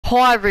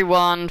Hi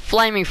everyone,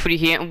 Flaming Footy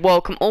here, and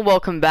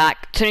welcome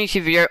back to a new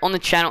video on the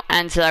channel.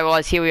 And today,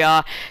 guys, here we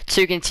are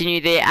to continue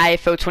the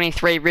AFL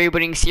 23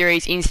 rebuilding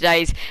series. In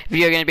today's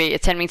video, we're going to be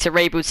attempting to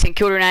rebuild St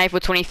Kilda in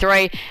AFL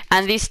 23,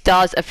 and this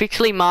does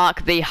officially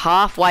mark the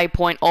halfway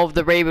point of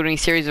the rebuilding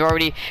series. We've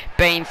already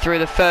been through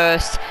the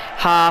first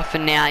half,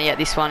 and now,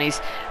 this one is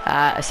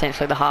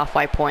essentially the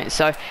halfway point.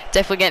 So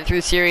definitely getting through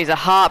the series. A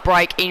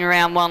heartbreak in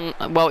round one,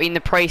 well, in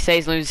the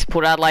pre-season, losing to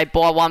Port Adelaide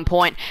by 1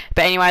 point.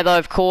 But anyway, though,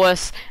 of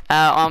course,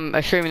 I'm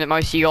assuming that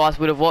most of you guys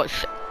would have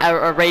watched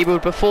a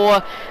rebuild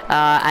before,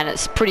 and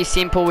it's pretty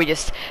simple. We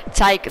just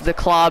take the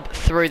club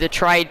through the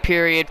trade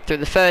period, through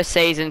the first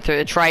season, through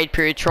the trade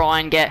period, try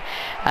and get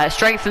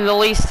strengthen the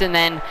list, and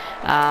then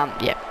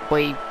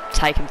we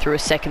take them through a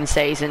second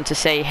season to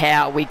see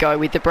how we go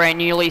with the brand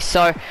new list.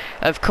 So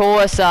of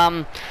course,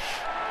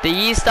 the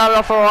year started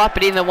off alright,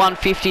 but in the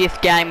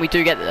 150th game we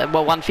do get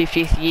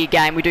 150th year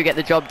game we do get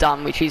the job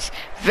done, which is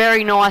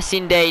very nice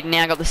indeed.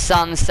 Now got the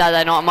Suns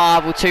Saturday Night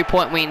Marvel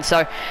 2-point win,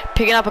 so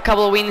picking up a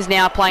couple of wins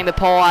now, playing the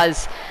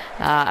Pies,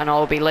 and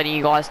I'll be letting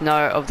you guys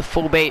know of the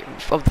full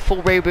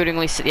rebuilding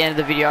list at the end of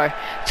the video.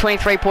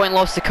 23-point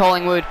loss to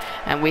Collingwood,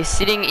 and we're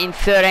sitting in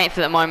 13th at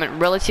the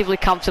moment, relatively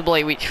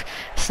comfortably, which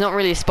it's not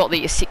really a spot that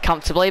you sit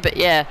comfortably, but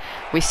yeah,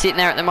 we're sitting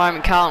there at the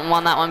moment. Carlton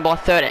won that one by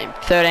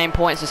 13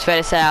 points. It's fair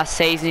to say our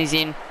season is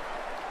in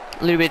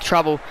a little bit of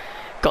trouble.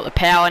 Got the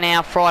Power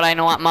now, Friday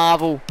Night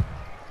Marvel,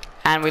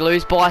 and we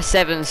lose by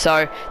 7,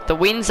 so the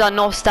wins are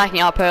not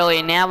stacking up early,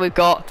 and now we've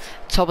got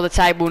top of the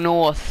table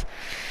North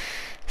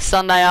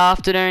Sunday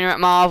afternoon at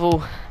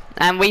Marvel,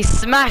 and we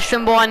smashed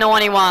them by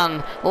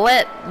 91.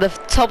 Let the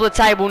top of the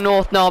table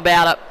North know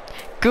about it.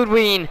 Good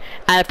win,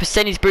 and a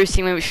percentage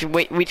boosting win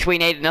which we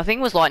needed. And I think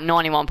it was like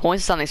 91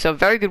 points or something, so a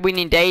very good win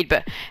indeed.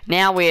 But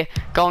now we're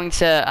going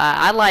to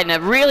Adelaide, and a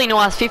really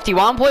nice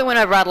 51-point win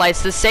over Adelaide.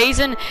 So the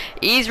season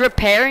is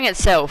repairing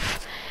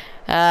itself.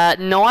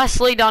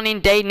 Nicely done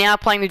indeed. Now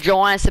playing the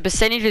Giants, the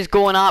percentage has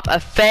gone up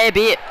a fair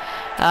bit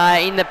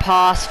in the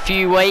past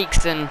few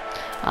weeks, and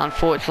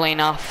unfortunately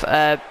enough,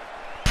 a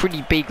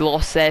pretty big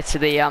loss there to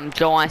the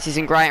Giants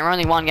isn't great. We're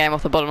only one game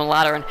off the bottom of the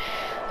ladder,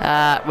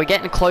 and we're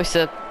getting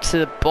closer to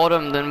the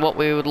bottom than what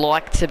we would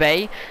like to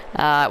be.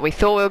 We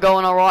thought we were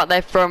going alright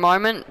there for a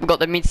moment. We've got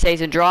the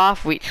mid-season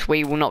draft, which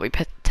we will not be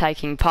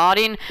taking part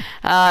in. We've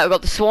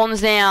got the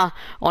Swans now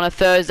on a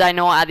Thursday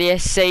night at the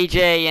SCG,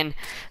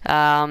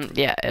 and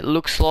it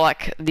looks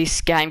like this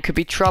game could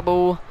be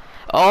trouble.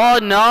 Oh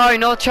no,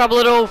 not trouble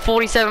at all.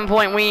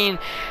 47-point win.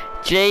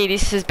 Gee,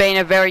 this has been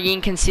a very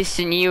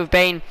inconsistent year. We've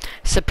been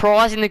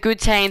surprising the good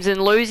teams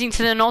and losing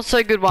to the not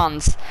so good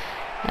ones.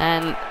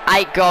 And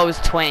 8 goals,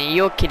 20.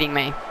 You're kidding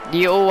me.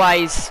 You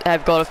always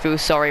have got to feel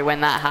sorry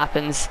when that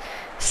happens.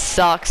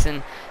 Sucks,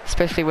 and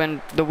especially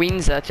when the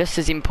wins are just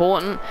as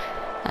important.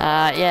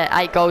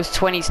 8 goals,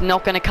 20 is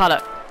not going to cut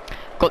it.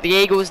 Got the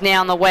Eagles now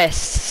in the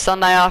West,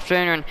 Sunday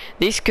afternoon, and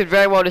this could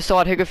very well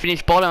decide who could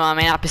finish bottom. I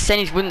mean, our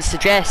percentage wouldn't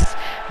suggest.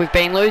 We've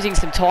been losing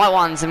some tight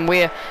ones, and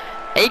we're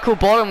equal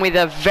bottom with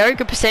a very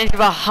good percentage of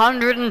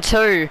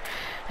 102,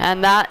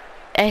 and that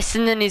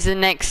Essendon is the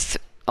next.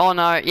 Oh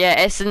no,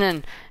 yeah,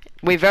 Essendon.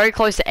 We're very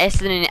close to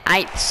Essendon in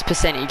 8th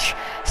percentage.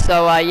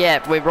 So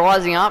we're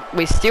rising up.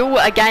 We're still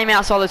a game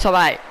outside the top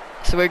 8.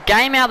 So we're a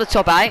game out of the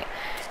top 8,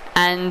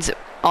 and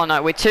oh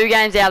no, we're 2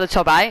 games out of the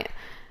top 8,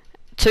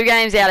 2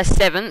 games out of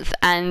 7th,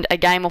 and a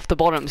game off the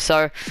bottom.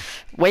 So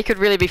we could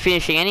really be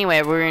finishing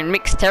anywhere. We're in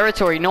mixed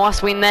territory.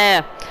 Nice win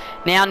there.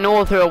 Now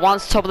North, who are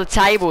once top of the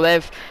table,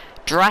 they've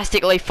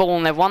drastically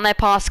fallen. They've won their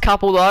past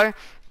couple though.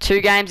 2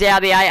 games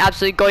out of the 8.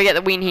 Absolutely got to get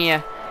the win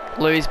here.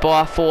 Lose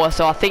by 4.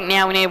 So I think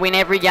now we need to win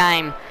every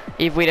game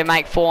if we're to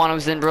make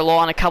finals, and rely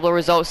on a couple of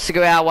results to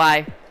go our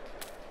way.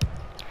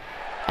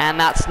 And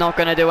that's not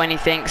going to do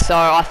anything. So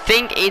I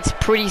think it's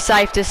pretty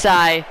safe to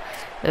say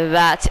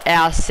that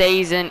our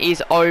season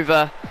is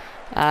over.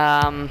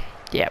 Well,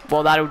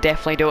 that'll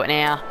definitely do it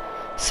now.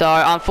 So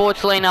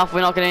unfortunately enough, we're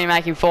not going to be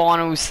making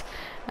finals.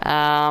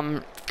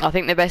 I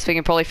think the best we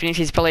can probably finish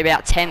is probably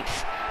about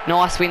 10th.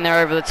 Nice win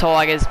there over the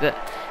Tigers, but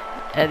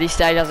at this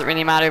stage doesn't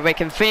really matter. If we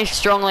can finish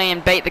strongly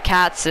and beat the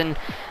Cats and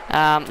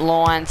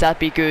Lions, that'd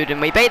be good.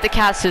 And we beat the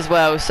Cats as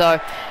well, so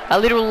a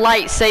little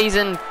late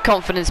season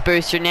confidence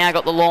booster. Now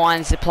got the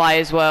Lions to play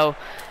as well,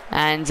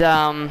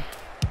 and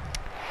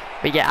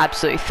we get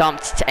absolutely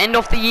thumped to end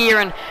off the year,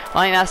 and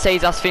I think that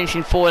sees us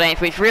finishing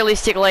 14th, which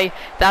realistically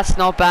that's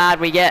not bad.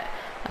 We get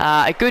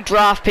a good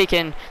draft pick,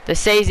 and the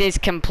season is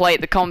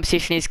complete, the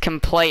competition is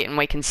complete, and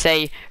we can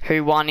see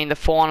who won in the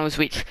finals,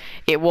 which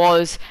it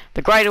was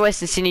the Greater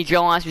Western Sydney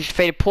Giants, which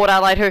defeated Port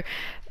Adelaide, who,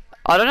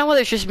 I don't know whether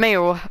it's just me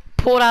or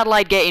Port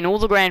Adelaide get in all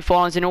the grand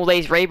finals in all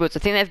these rebuilds. I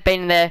think they've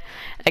been there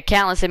a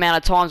countless amount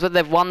of times. Whether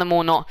they've won them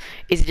or not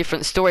is a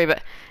different story,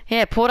 but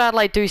yeah, Port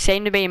Adelaide do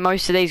seem to be in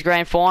most of these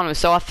grand finals,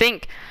 so I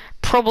think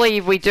probably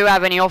if we do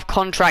have any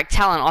off-contract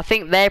talent, I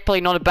think they're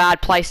probably not a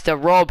bad place to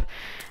rob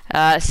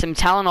some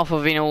talent off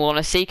of, in all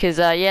honesty, because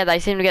they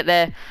seem to get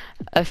there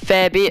a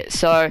fair bit.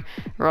 So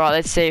right,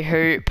 let's see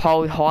who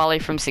polled highly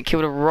from St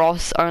Kilda.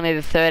 Ross, only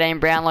the 13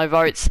 Brownlow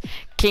votes.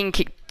 King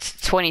kicked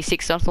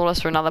 26. I thought I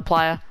saw another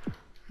player.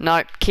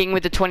 No, King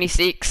with the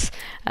 26.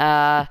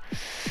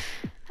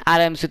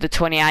 Adams with the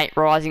 28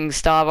 rising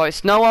star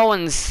votes. No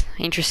Owens,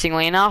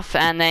 interestingly enough.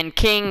 And then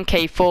King,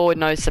 key forward,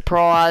 no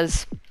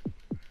surprise.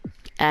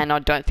 And I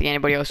don't think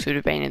anybody else would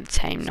have been in the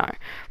team, no.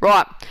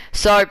 Right,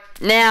 so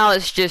now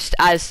it's just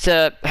as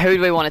to who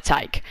do we want to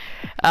take.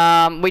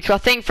 Which I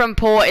think from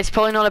Port, it's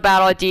probably not a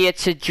bad idea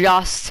to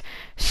just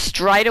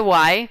straight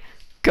away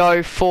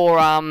go for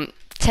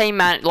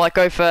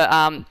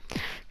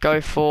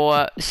go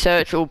for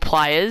search all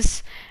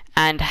players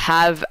and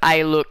have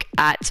a look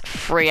at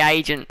free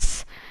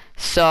agents.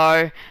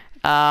 So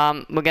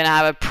we're going to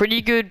have a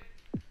pretty good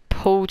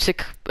pool to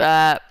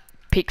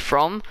pick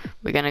from.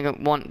 We're going to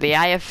want the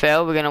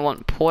AFL. We're going to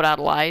want Port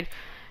Adelaide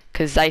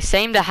because they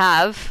seem to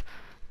have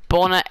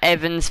Bonner,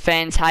 Evans,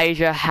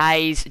 Fantasia,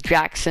 Hayes,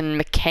 Jackson,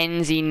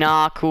 McKenzie,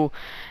 Narkle,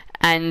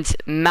 and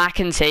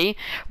McEntee.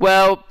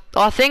 Well,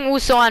 I think we'll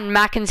sign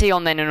McEntee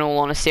on then, in all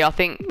honesty. I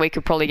think we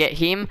could probably get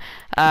him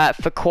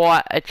for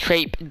quite a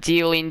cheap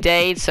deal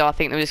indeed. So I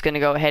think they're just going to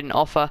go ahead and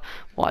offer.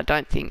 Well, I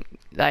don't think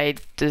they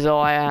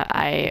desire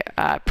a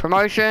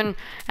promotion.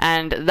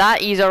 And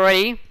that is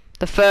already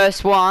the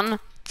first one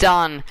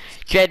done.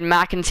 Jed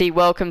McEntee,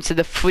 welcome to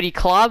the footy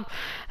club.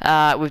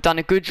 We've done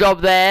a good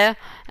job there.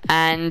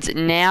 And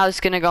now it's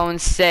going to go and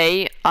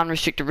see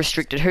unrestricted,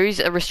 restricted. Who's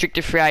a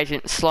restricted free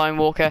agent? Sloan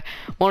Walker.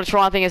 Want to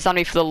try and think of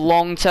somebody for the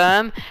long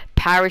term.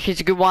 Parrish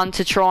is a good one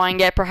to try and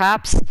get,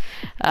 perhaps.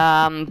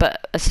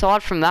 But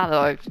aside from that,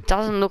 though, it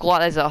doesn't look like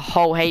there's a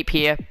whole heap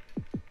here.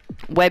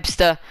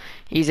 Webster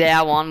is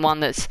our one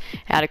that's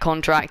out of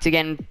contract.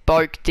 Again,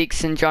 Boak,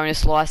 Dixon,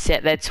 Jonas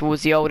Lysette there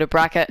towards the older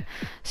bracket.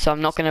 So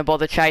I'm not going to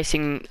bother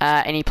chasing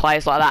any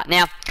players like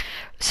that.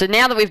 So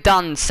now that we've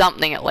done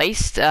something at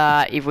least,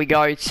 if we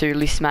go to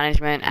list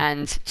management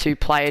and to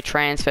player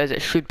transfers,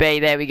 it should be,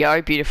 there we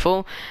go,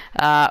 beautiful.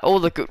 All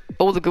the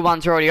good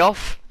ones are already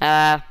off.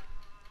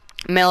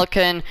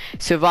 Melican,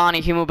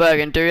 Silvani,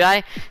 Himmelberg and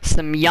Duday.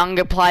 Some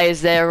younger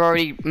players there have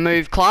already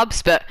moved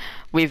clubs, but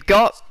we've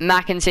got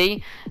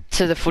McEntee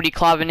to the footy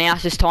club, and now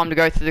it's just time to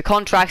go through the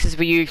contracts as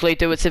we usually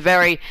do. It's a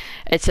very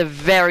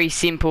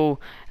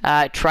simple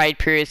trade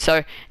period.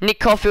 So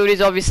Nick Caulfield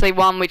is obviously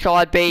one which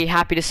I'd be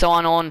happy to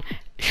sign on.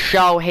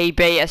 Shall he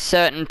be a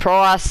certain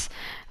price?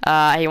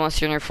 He wants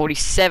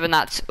 247.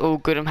 That's all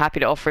good. I'm happy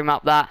to offer him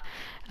up that.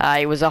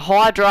 He was a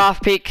high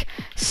draft pick,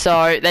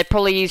 so they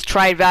probably use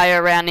trade value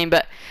around him,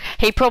 but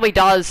he probably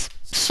does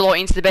slot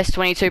into the best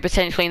 22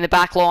 potentially in the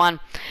back line.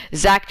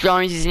 Zach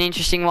Jones is an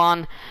interesting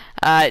one.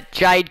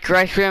 Jade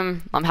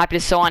Gresham, I'm happy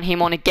to sign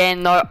him on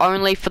again, though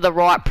only for the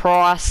right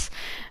price.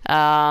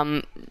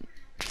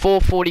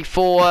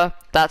 444,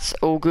 that's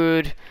all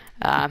good.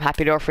 I'm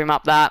happy to offer him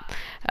up that.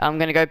 I'm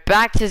going to go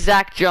back to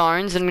Zach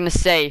Jones. I'm going to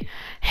see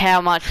how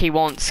much he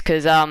wants,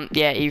 because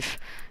if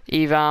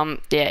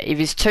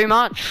it's too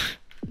much,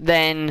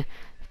 then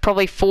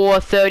probably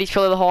 430 is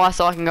probably the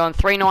highest. I can go on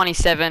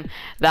 397.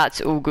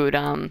 That's all good.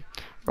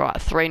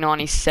 Right,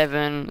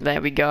 397. There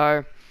we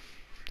go.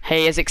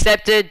 He is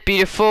accepted.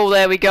 Beautiful.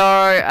 There we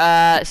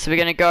go. So we're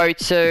going to go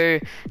to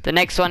the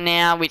next one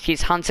now, which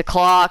is Hunter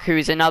Clark, who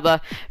is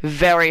another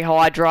very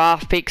high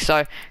draft pick.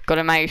 So got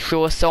to make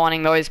sure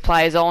signing those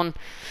players on.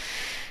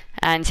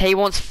 And he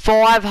wants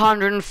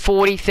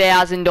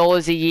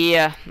 $540,000 a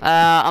year.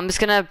 I'm just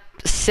going to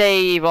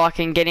see if I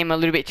can get him a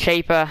little bit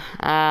cheaper.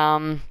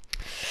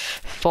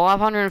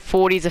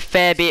 540 is a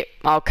fair bit.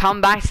 I'll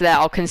come back to that.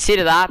 I'll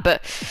consider that,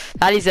 but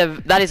that is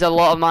a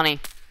lot of money.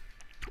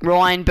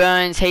 Ryan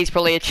Burns, he's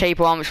probably a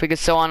cheaper one, which we could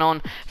sign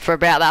on for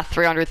about that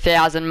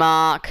 300,000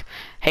 mark.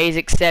 He's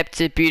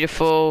accepted.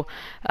 Beautiful.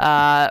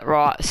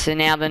 Right, so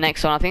now the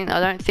next one. I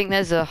don't think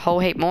there's a whole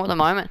heap more at the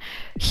moment.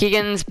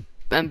 Higgins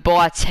and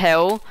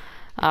Bytel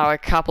are a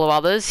couple of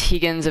others.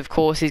 Higgins, of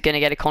course, is going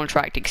to get a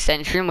contract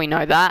extension. We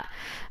know that.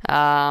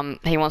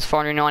 He wants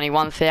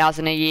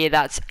 491,000 a year.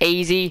 That's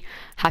easy.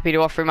 Happy to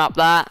offer him up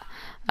that.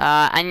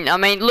 And I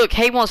mean, look,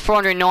 he wants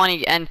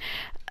 490, and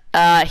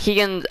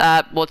Higgins,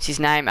 what's his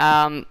name?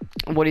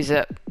 What is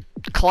it?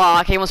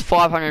 Clark, he wants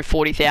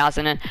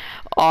 540,000, and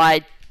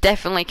I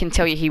definitely can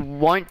tell you he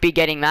won't be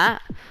getting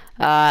that.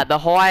 The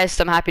highest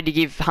I'm happy to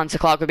give Hunter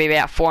Clark would be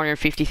about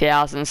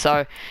 450,000.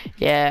 So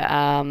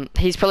yeah,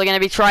 he's probably going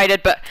to be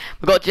traded. But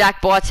we've got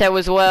Jack Bytel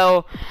as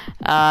well.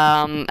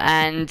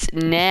 And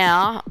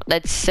now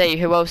let's see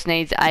who else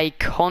needs a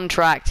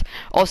contract.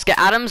 Oscar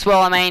Adams.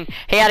 Well, I mean,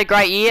 he had a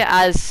great year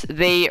as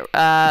the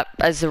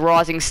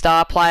rising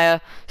star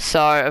player.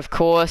 So of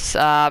course,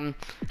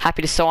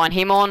 happy to sign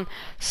him on.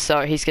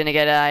 So he's going to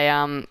get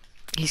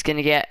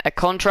a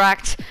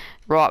contract.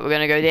 Right, we're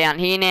going to go down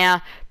here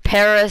now.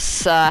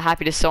 Paris,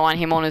 happy to sign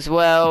him on as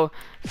well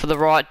for the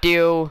right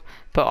deal,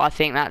 but I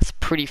think that's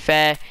pretty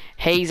fair.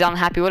 He's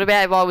unhappy. What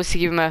about if I was to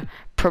give him a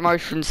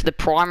promotion to the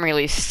primary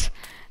list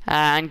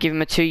and give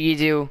him a 2-year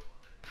deal?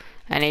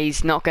 And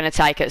he's not going to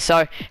take it.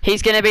 So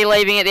he's going to be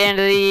leaving at the end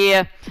of the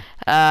year.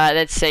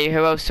 Let's see,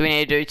 who else do we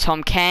need to do?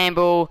 Tom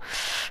Campbell,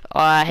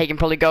 he can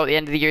probably go at the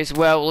end of the year as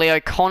well. Leo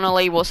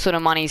Connolly, what sort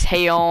of money is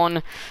he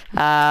on?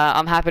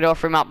 I'm happy to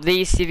offer him up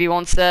this if he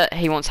wants it.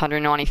 He wants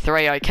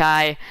 193,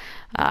 okay.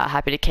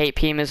 Happy to keep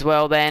him as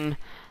well then.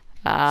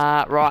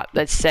 Right,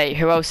 let's see,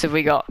 who else have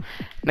we got?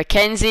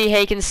 Mackenzie,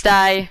 he can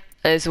stay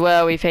as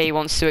well if he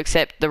wants to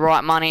accept the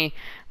right money,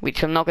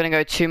 which I'm not going to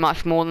go too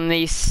much more than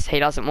this. He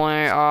doesn't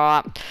want to,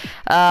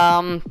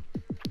 alright.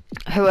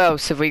 Who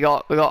else have we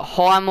got? We got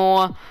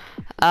Highmore.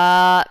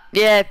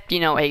 Yeah, you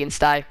know what, he can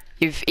stay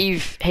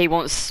if he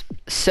wants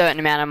a certain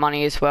amount of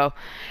money as well.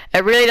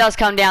 It really does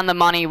come down to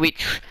money,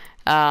 which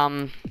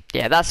yeah,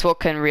 that's what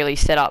can really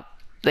set up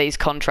these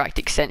contract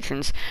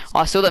extensions.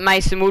 I saw that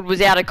Mason Wood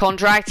was out of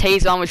contract.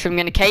 He's on, which I'm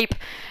going to keep.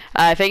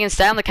 If he can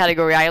stay on the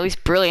category A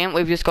list, brilliant.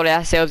 We've just got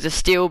ourselves a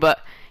steal, but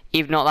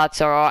if not, that's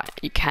alright.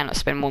 You cannot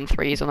spend more than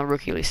 3 years on the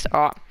rookie list.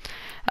 Alright.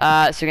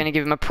 So we're going to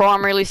give him a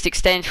primary list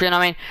extension. I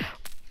mean,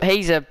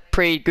 he's a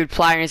pretty good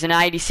player. He's an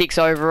 86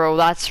 overall.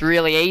 That's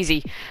really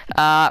easy.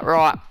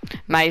 Right.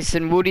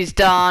 Mason Wood is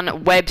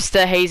done.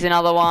 Webster, he's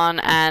another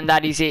one, and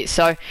that is it.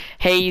 So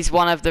he's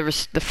one of the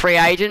free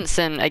agents,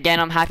 and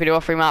again, I'm happy to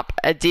offer him up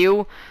a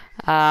deal.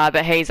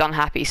 But he's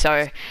unhappy,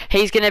 so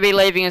he's going to be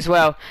leaving as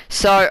well.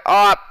 So,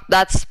 alright,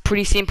 that's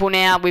pretty simple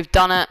now. We've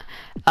done it.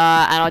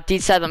 And I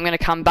did say that I'm going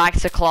to come back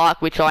to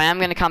Clark, which I am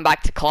going to come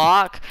back to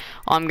Clark.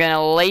 I'm going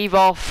to leave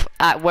off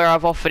at where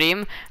I've offered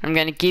him. I'm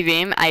going to give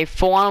him a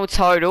final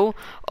total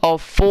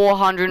of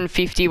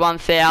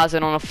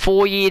 $451,000 on a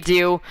 4-year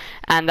deal,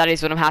 and that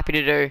is what I'm happy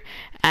to do.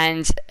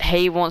 And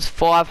he wants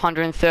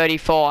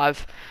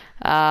 $535,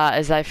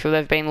 as they feel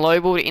they've been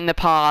lowballed in the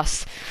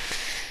past.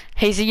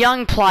 He's a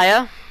young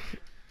player.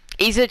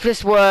 Is it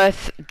just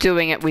worth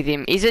doing it with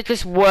him? Is it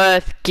just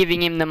worth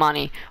giving him the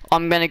money?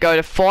 I'm going to go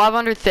to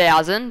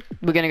 500,000.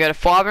 We're going to go to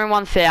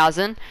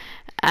 501,000,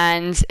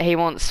 and he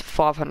wants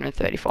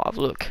 535.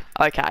 Look,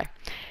 okay,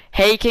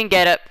 he can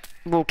get it.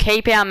 We'll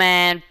keep our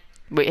man.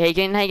 He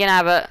can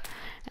have it,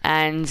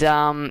 and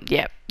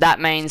yeah, that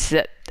means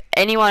that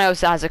anyone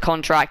else that has a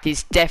contract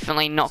is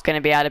definitely not going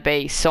to be able to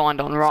be signed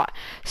on, right?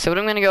 So what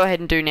I'm going to go ahead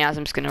and do now is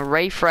I'm just going to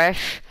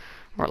refresh.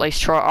 Or at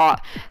least try. Alright,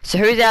 so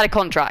who's out of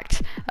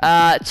contract?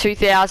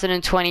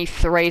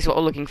 2023 is what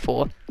we're looking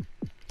for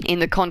in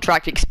the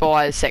contract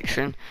expires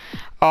section.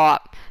 Alright,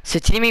 so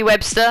Timmy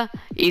Webster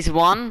is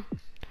one.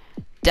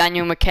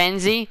 Daniel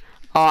McKenzie.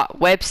 Alright,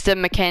 Webster,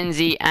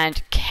 McKenzie,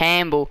 and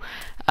Campbell.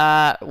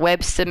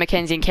 Webster,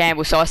 McKenzie, and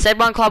Campbell. So I said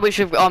one club which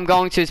I'm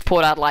going to is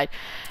Port Adelaide.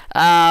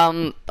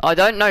 I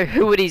don't know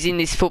who it is in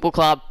this football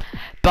club,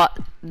 but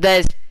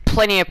there's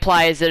plenty of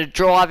players that are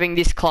driving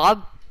this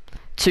club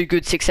to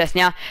good success.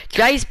 Now,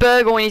 Jace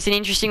Burgoyne is an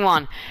interesting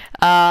one.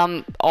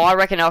 I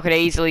reckon I could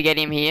easily get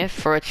him here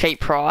for a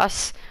cheap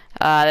price.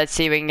 Let's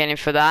see if we can get him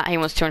for that. He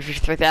wants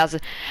 253,000.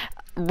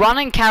 Run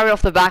and carry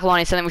off the back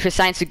line is something which the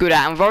Saints are good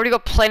at, and we've already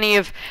got plenty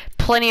of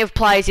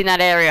players in that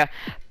area.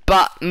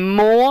 But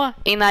more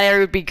in that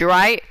area would be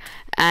great,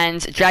 and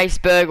Jace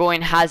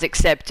Burgoyne has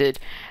accepted.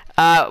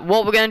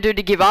 What we're going to do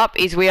to give up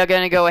is we are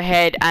going to go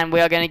ahead and we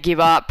are going to give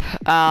up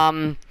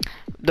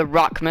the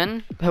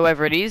ruckman,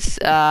 whoever it is.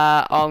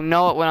 I'll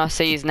know it when I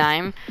see his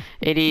name.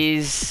 It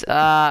is,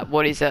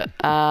 what is it?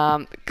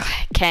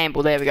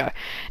 Campbell, there we go.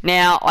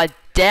 Now, I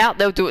doubt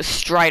they'll do it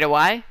straight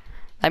away.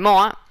 They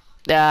might.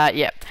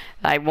 Yep,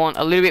 they want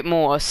a little bit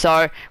more.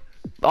 So,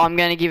 I'm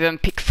going to give them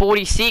pick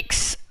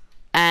 46,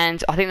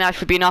 and I think that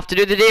should be enough to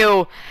do the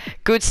deal.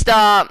 Good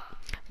start.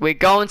 We're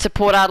going to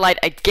Port Adelaide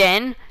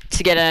again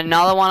to get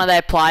another one of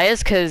their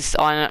players, because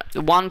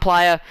one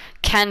player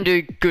can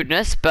do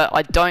goodness, but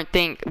I don't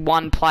think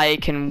one player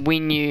can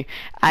win you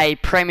a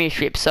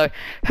premiership. So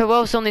who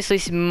else on this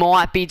list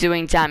might be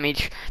doing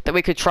damage that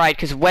we could trade?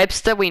 Because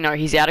Webster, we know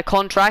he's out of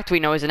contract. We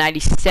know he's an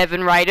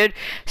 87 rated.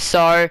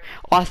 So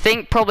I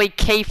think probably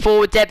key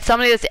forward depth,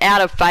 somebody that's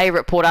out of favour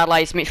at Port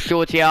Adelaide is Mitch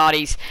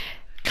Georgiades.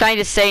 Change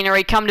of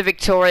scenery, come to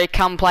Victoria,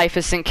 come play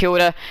for St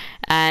Kilda,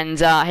 and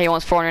he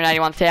wants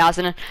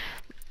 481,000.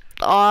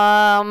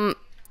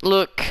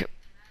 Look,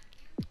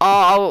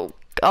 I'll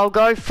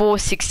go for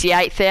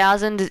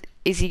 68,000.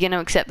 Is he going to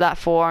accept that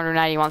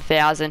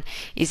 481,000?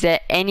 Is there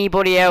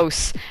anybody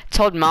else?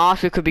 Todd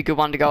Marshall could be a good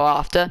one to go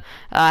after.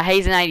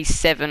 He's an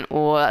 87.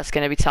 Oh, that's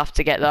going to be tough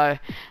to get though.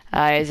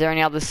 Is there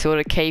any other sort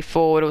of key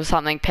forward or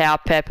something? Power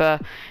Pepper,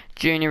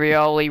 Junior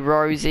Rioli,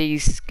 Rosie,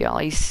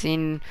 Scully,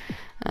 Sin.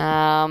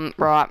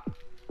 Right.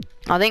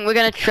 I think we're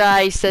going to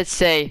trace. Let's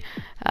see.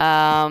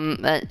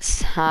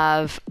 Let's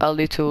have a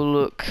little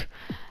look.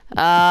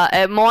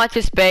 It might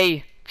just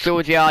be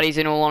Georgiades,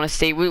 in all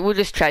honesty. We'll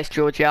just chase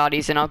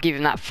Georgiades, and I'll give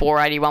him that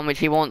 481, which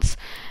he wants.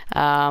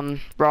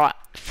 Right,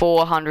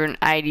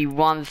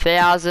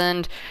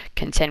 481,000.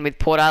 Contend with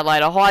Port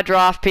Adelaide, a high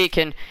draft pick,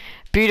 and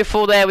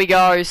beautiful, there we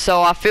go.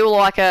 So I feel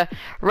like a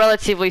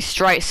relatively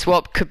straight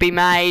swap could be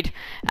made,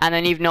 and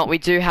then if not, we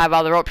do have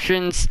other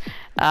options.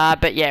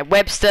 But yeah,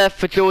 Webster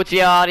for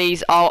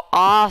Georgiades. I'll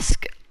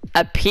ask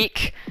a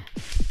pick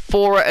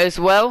for it as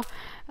well.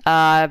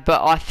 But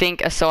I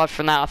think aside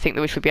from that, I think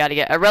that we should be able to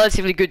get a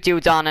relatively good deal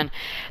done. And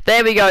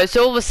there we go.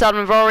 So all of a sudden,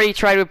 we've already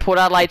traded with Port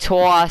Adelaide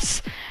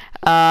twice.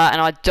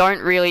 And I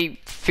don't really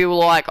feel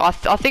like... I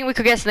think we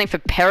could get something for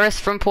Paris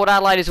from Port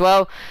Adelaide as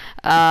well.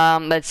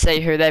 Let's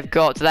see who they've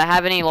got. Do they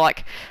have any,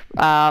 like,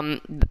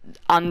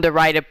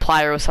 underrated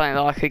player or something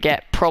that I could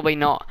get? Probably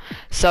not.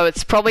 So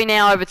it's probably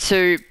now over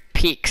to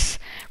picks,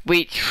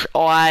 which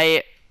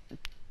I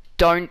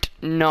don't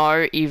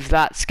know if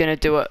that's going to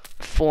do it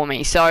for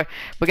me. So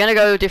we're going to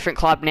go to a different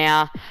club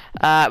now.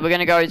 We're going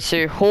to go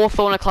to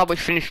Hawthorn, a club which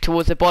finished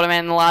towards the bottom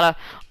end of the ladder.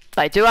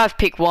 They do have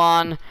pick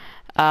 1.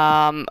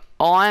 I'm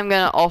going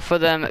to offer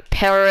them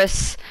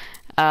Paris.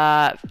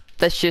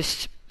 Let's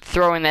just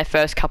throw in their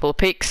first couple of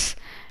picks.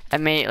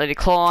 Immediately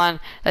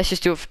decline. Let's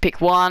just do it for pick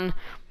 1.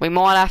 We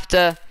might have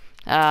to...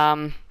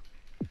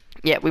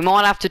 we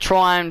might have to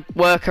try and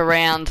work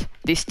around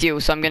this deal.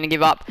 So I'm going to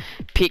give up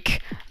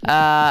pick...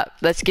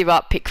 let's give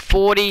up pick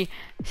 40,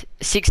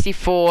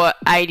 64,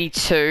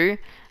 82,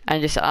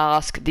 and just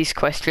ask this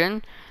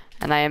question.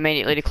 And they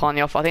immediately decline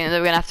the offer. I think that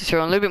we're going to have to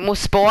throw in a little bit more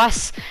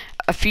spice.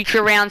 A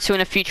future round 2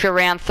 and a future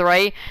round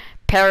 3.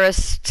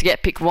 Paris to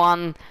get pick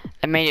 1,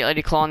 immediately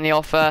decline the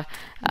offer.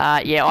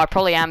 Yeah, I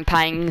probably am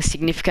paying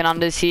significant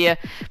unders here.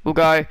 We'll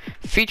go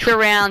future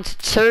round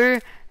 2,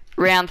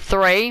 round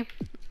 3,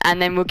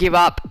 and then we'll give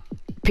up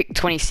pick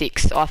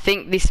 26. I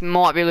think this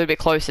might be a little bit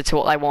closer to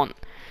what they want.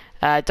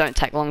 Don't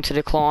take long to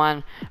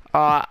decline.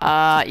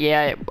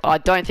 Yeah, I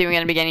don't think we're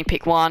going to be getting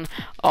pick 1.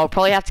 I'll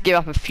probably have to give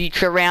up a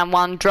future round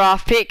 1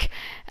 draft pick,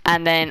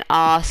 and then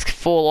ask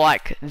for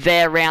like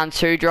their round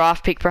 2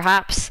 draft pick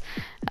perhaps.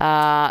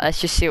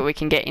 Let's just see what we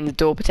can get in the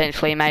door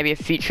potentially. Maybe a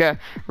future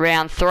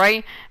round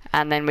 3,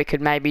 and then we could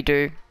maybe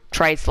do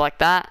trades like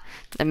that.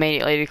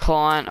 Immediately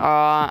decline.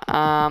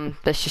 Alright,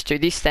 let's just do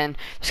this then.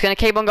 Just going to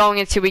keep on going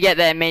until we get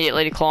there.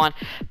 Immediately decline.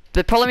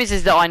 The problem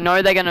is that I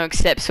know they're going to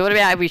accept. So what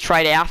about if we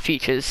trade our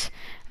futures?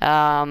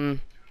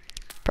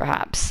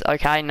 Perhaps.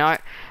 Okay, no.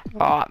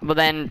 Alright, well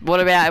then, what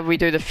about if we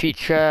do the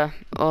future?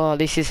 Oh,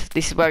 this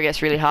is where it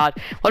gets really hard.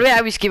 What about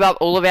if we just give up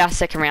all of our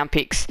second round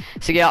picks?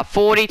 So give up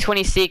 40,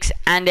 26,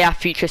 and our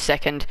future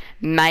second.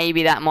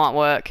 Maybe that might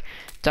work.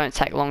 Don't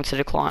take long to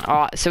decline.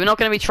 Alright, so we're not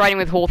going to be trading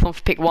with Hawthorn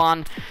for pick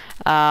 1.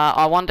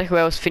 I wonder who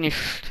else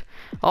finished.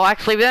 Oh,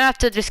 actually, we don't have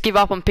to just give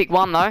up on pick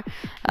 1 though.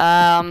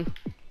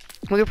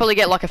 We could probably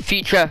get like a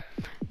future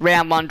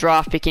round 1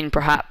 draft pick in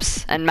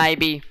perhaps, and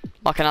maybe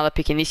like another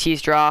pick in this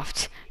year's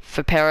draft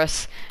for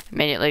Paris.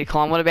 Immediately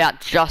decline. What about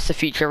just a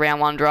future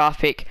round 1 draft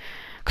pick?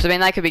 Because I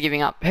mean, they could be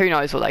giving up. Who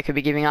knows what they could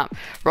be giving up?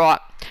 Right.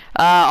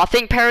 I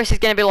think Paris is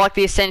going to be like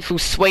the essential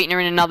sweetener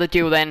in another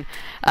deal then.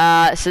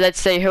 So let's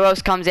see who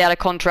else comes out of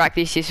contract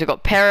this year. So we've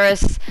got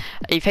Paris.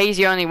 If he's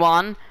the only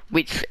one,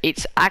 which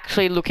it's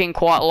actually looking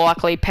quite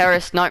likely.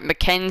 Paris, no,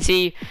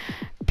 Mackenzie.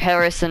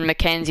 Paris and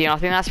Mackenzie. And I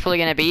think that's probably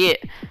going to be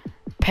it.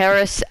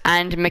 Paris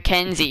and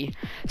Mackenzie.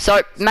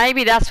 So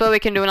maybe that's where we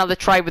can do another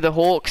trade with the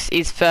Hawks,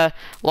 is for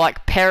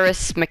like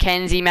Paris,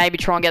 Mackenzie, maybe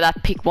try and get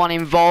that pick 1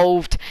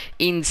 involved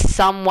in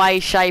some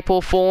way, shape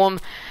or form.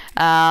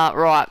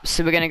 Right,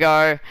 so we're going to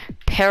go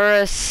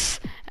Paris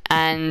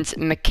and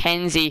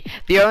Mackenzie.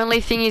 The only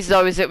thing is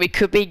though is that we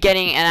could be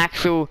getting an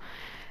actual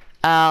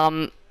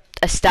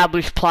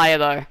established player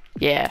though.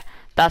 Yeah.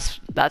 That's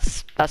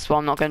why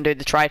I'm not going to do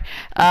the trade.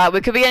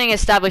 We could be getting an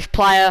established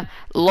player.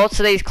 Lots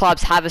of these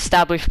clubs have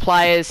established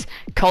players.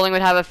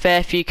 Collingwood have a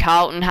fair few.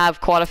 Carlton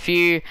have quite a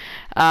few.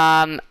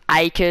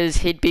 Akers,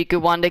 he'd be a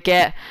good one to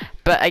get.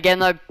 But again,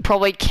 though,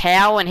 probably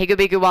Cowan, he could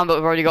be a good one. But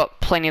we've already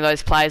got plenty of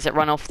those players that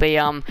run off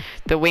the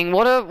wing.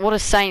 What do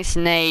Saints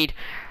need?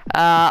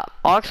 I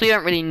actually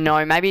don't really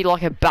know. Maybe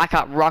like a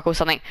backup ruck or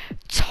something.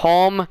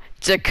 Tom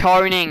De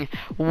Koning.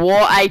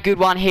 What a good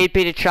one he'd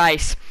be to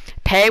chase.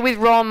 Pair with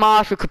Ron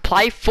Marshall, could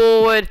play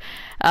forward.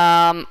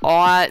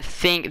 I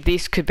think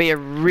this could be a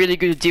really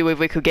good deal if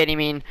we could get him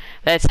in.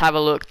 Let's have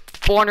a look.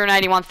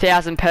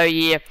 481,000 per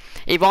year.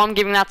 If I'm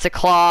giving that to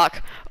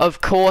Clark,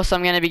 of course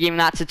I'm going to be giving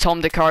that to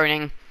Tom De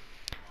Koning.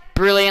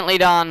 Brilliantly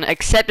done.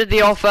 Accepted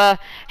the offer.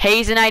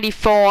 He's an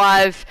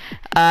 85.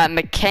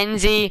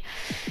 Mackenzie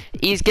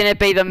is going to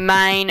be the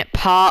main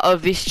part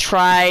of this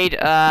trade.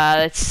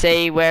 Let's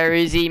see, where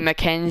is he?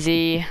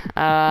 Mackenzie.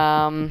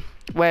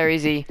 Where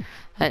is he?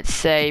 Let's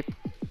see.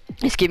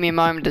 Just give me a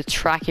moment to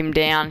track him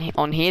down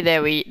on here.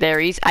 There he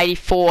is,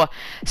 84.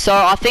 So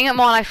I think it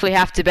might actually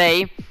have to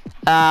be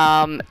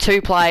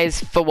 2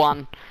 players for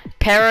 1.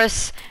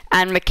 Paris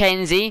and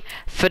Mackenzie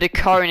for De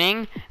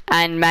Koning,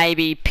 and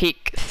maybe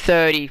pick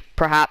 30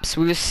 perhaps.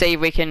 We'll just see if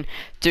we can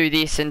do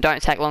this and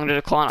don't take long to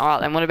decline.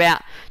 Alright then, what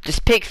about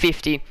just pick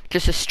 50?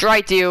 Just a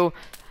straight deal.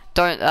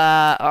 Don't,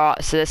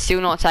 alright, so they're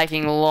still not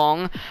taking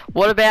long.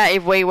 What about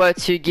if we were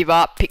to give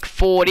up pick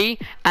 40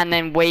 and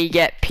then we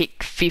get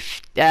pick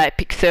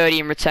 30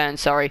 in return,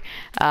 sorry.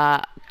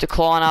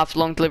 Decline after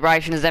long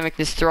deliberations, then we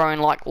can just throw in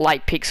like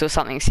late picks or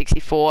something,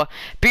 64.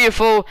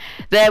 Beautiful,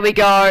 there we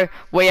go.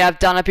 We have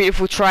done a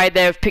beautiful trade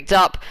there. We've picked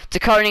up De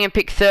Koning and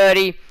pick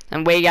 30,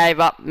 and we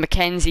gave up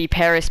Mackenzie,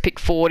 Paris, pick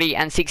 40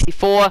 and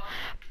 64.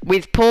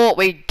 with Port,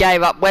 we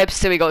gave up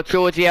Webster, we got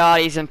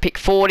Georgiades and pick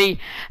 40,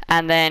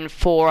 and then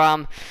for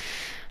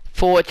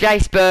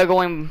Jace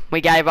Burgoyne,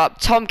 we gave up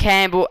Tom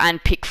Campbell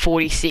and pick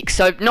 46.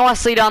 So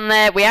nicely done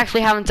there. We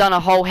actually haven't done a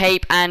whole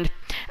heap, and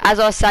as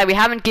I say, we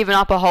haven't given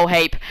up a whole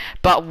heap,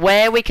 but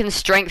where we can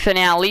strengthen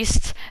our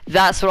list,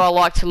 that's what I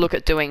like to look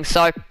at doing.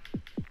 So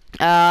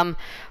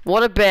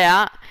what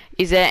about,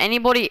 is there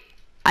anybody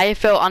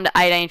AFL under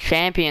 18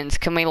 champions?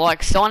 Can we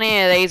like sign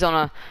any of these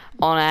on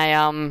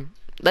a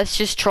let's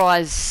just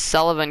try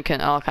Sullivan.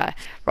 Okay,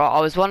 right, I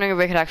was wondering if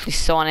we could actually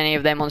sign any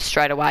of them on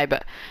straight away,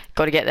 but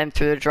got to get them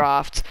through the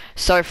draft.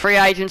 So free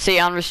agency,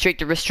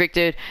 unrestricted,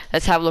 restricted.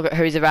 Let's have a look at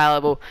who's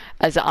available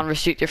as an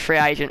unrestricted free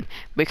agent.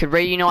 We could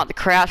reunite the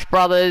Crouch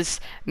brothers.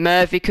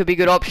 Murphy could be a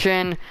good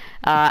option.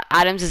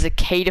 Adams is a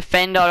key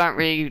defender. I don't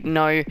really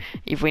know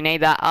if we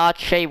need that.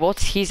 Archie,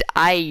 what's his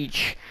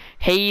age?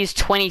 He is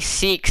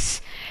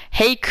 26.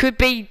 He could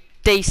be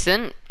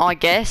decent, I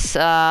guess.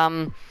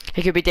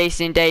 He could be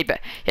decent indeed,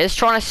 but yeah, just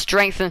trying to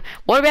strengthen.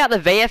 What about the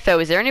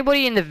VFL? Is there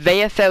anybody in the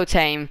VFL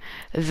team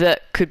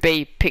that could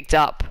be picked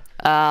up?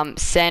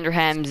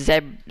 Sandringham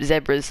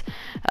Zebras.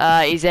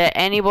 Is there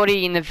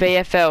anybody in the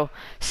VFL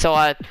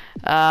side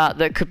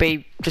that could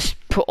be just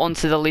put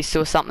onto the list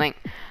or something?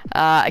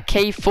 A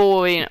key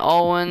forward in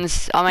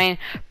Owens. I mean,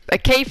 a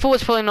key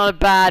forward's probably not a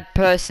bad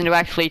person to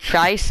actually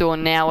chase, or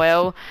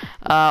Nowell.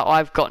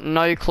 I've got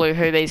no clue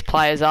who these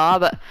players are,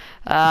 but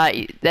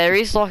there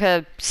is like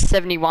a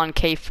 71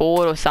 key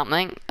forward or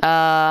something.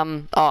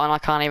 And I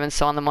can't even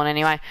sign them on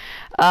anyway.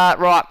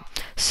 Right,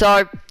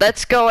 so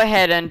let's go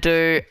ahead and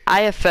do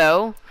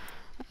AFL,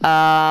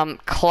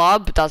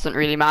 club, doesn't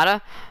really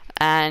matter,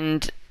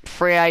 and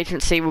free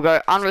agency, we'll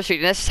go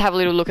unrestricted. Let's just have a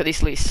little look at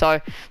this list.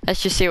 So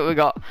let's just see what we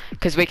got,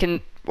 because we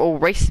can,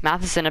 Reece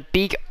Matheson, a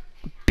big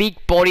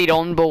bodied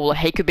on baller,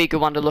 he could be a good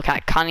one to look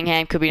at.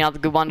 Cunningham could be another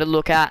good one to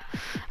look at.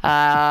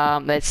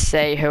 Let's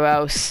see who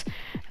else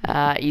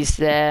is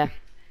there.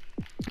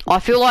 I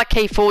feel like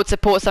key forward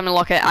support, something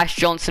like a Ash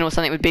Johnson or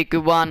something would be a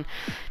good one.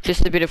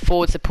 Just a bit of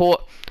forward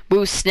support.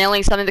 Will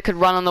Snelling, something that could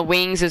run on the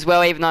wings as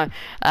well, even though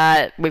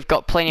we've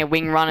got plenty of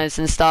wing runners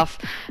and stuff.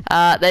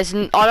 I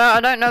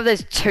don't know if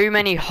there's too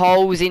many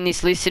holes in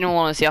this list, in all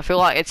honesty. I feel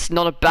like it's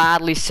not a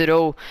bad list at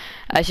all.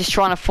 It's just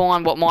trying to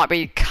find what might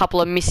be a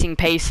couple of missing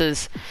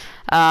pieces.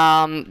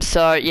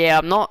 So yeah,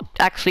 I'm not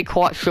actually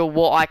quite sure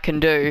what I can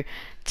do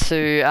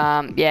to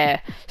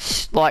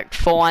like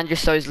find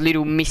just those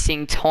little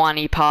missing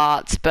tiny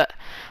parts, but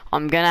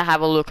I'm gonna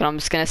have a look and I'm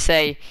just gonna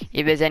see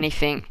if there's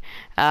anything.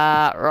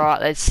 Right,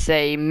 let's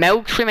see.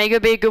 Melksham, he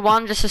could be a good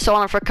one just to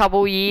sign him for a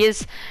couple of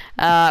years,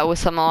 or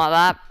something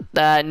like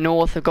that.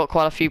 North have got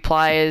quite a few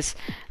players.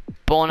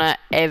 Bonner,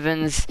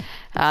 Evans.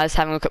 Just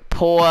having a look at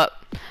Port.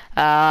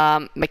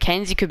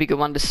 Mackenzie could be a good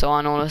one to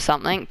sign on or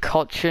something.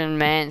 Cochin,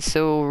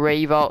 Mansell,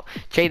 Revolt.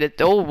 Gee,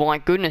 oh my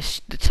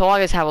goodness, the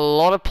Tigers have a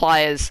lot of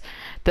players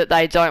that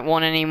they don't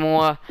want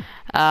anymore.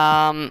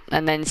 And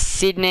then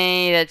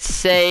Sydney, let's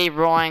see,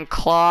 Ryan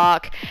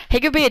Clark. He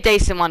could be a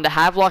decent one to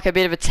have, like a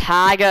bit of a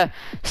tagger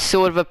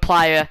sort of a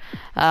player.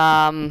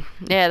 Yeah,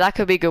 that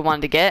could be a good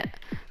one to get.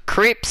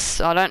 Cripps,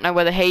 I don't know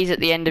whether he's at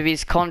the end of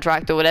his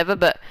contract or whatever,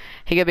 but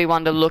he could be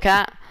one to look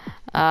at.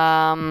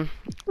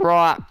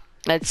 Right,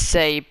 let's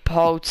see,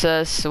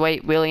 Poulter,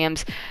 Sweet,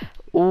 Williams.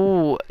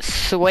 Ooh,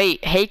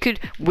 Sweet.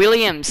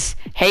 Williams,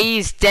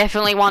 he's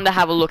definitely one to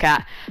have a look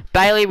at.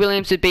 Bailey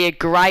Williams would be a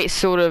great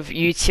sort of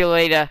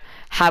utility to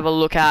have a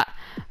look at.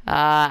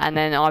 And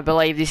then I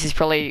believe this is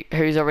probably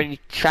who's already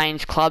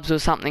changed clubs or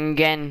something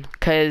again,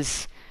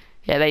 because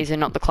yeah, these are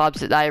not the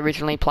clubs that they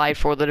originally played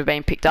for that have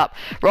been picked up.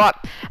 Right,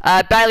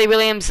 Bailey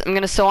Williams, I'm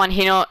going to sign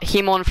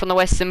him on from the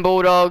Western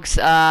Bulldogs.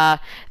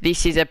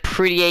 This is a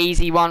pretty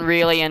easy one,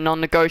 really, a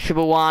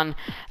non-negotiable one.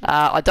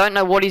 I don't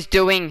know what he's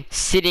doing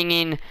sitting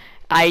in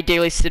a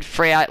delisted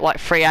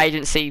free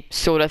agency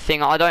sort of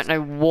thing. I don't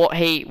know what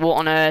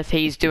on earth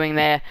he's doing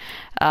there.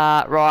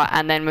 Right,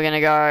 and then we're going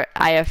to go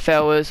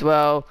AFL as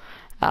well,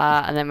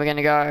 and then we're going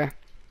to go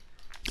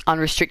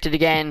unrestricted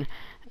again,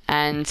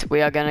 and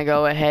we are going to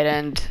go ahead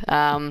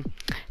and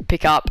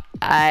pick up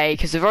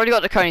because we've already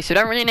got the Coney, so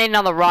we don't really need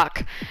another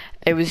ruck.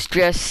 It was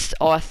just,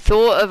 I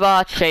thought of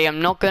Archie.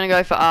 I'm not going to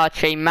go for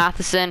Archie.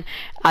 Matheson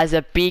as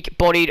a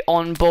big-bodied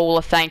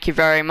on-baller, thank you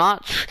very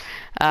much.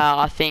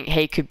 I think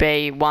he could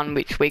be one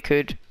which we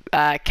could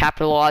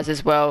capitalise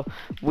as well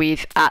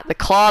with at the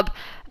club.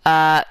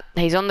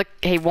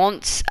 He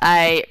wants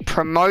a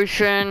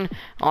promotion.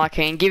 I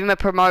can give him a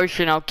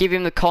promotion. I'll give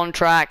him the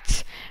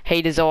contract.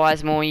 He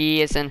desires more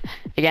years, and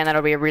again,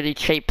 that'll be a really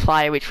cheap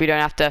player which we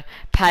don't have to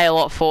pay a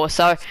lot for.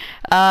 So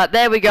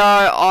there we go.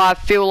 I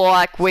feel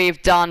like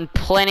we've done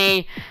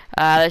plenty.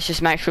 Let's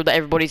just make sure that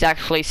everybody's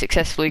actually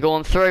successfully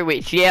gone through,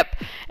 which, yep,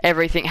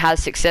 everything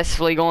has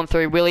successfully gone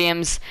through.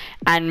 Williams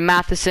and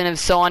Matheson have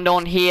signed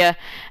on here.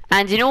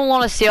 And in all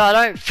honesty, I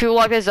don't feel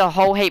like there's a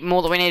whole heap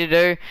more that we need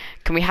to do.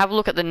 Can we have a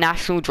look at the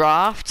national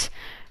draft?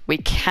 We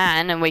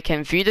can, and we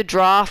can view the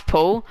draft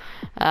pool.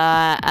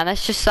 And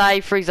let's just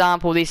say, for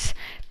example, this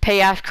P.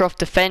 Ashcroft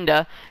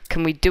defender,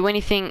 can we do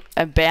anything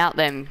about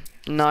them?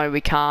 No, we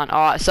can't.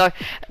 Alright, so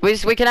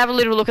we can have a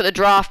little look at the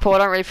draft pool. I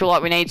don't really feel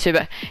like we need to,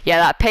 but yeah,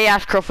 that P.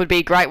 Ashcroft would be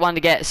a great one to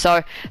get.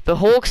 So the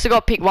Hawks have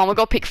got pick 1, we've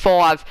got pick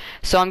 5.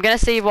 So I'm going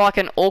to see if I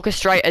can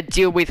orchestrate a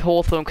deal with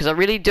Hawthorn, because I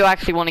really do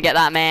actually want to get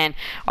that man.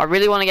 I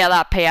really want to get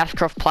that P.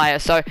 Ashcroft player.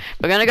 So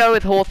we're going to go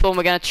with Hawthorn.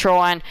 We're going to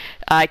try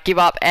and give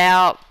up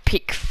our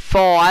pick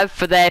 5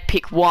 for their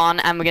pick 1,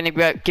 and we're going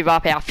to give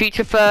up our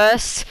future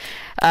first,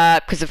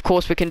 because of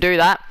course we can do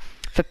that.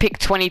 For pick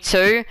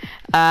 22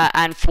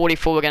 and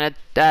 44, we're going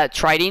to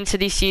trade into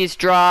this year's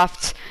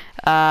draft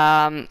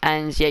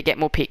and yeah, get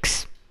more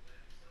picks.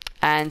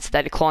 And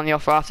they decline the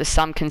offer after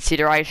some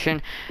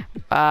consideration.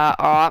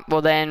 Alright,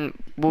 well then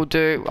we'll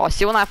do... I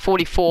still want that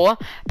 44,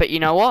 but you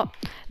know what?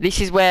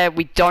 This is where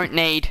we don't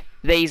need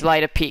these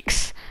later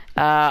picks.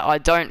 I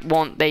don't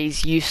want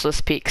these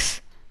useless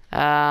picks.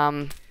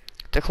 Decline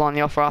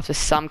the offer after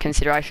some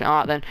consideration.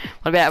 Alright then,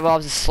 what about if I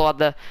was to slide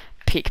the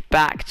pick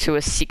back to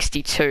a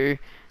 62?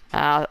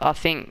 I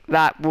think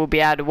that will be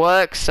able to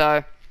work,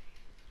 so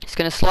just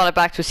going to slide it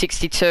back to a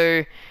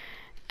 62,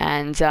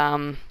 and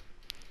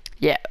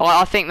yeah,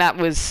 I think that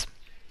was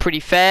pretty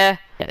fair.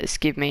 Yeah, just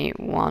give me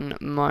one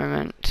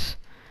moment.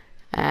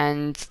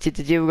 And did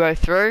the deal go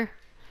through?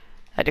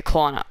 They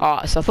decline it.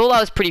 Alright, so I thought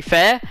that was pretty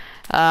fair.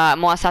 I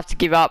might have to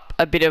give up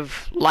a bit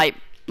of late,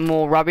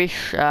 more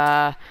rubbish.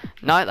 No,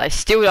 they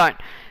still don't.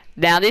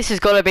 Now this has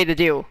got to be the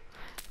deal.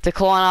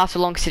 Decline after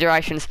long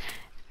considerations.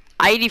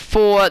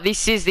 84,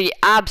 this is the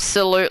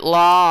absolute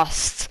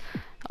last.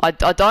 I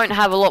don't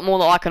have a lot more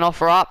that I can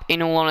offer up,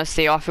 in all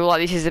honesty. I feel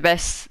like this is the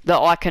best that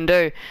I can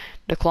do.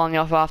 Decline the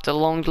offer after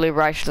long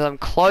deliberations. I'm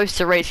close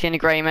to reaching an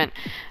agreement.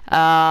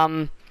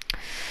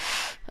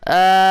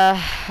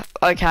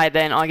 Okay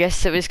then, I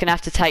guess we're just going to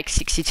have to take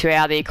 62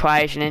 out of the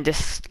equation and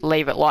just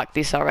leave it like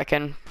this, I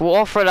reckon. We'll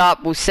offer it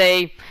up, we'll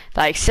see.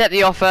 They accept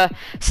the offer.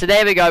 So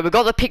there we go, we've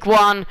got the pick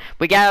 1,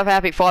 we gave up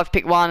our pick 5,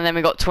 pick 1, and then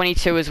we got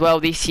 22 as well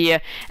this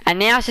year. And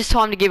now it's just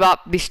time to give up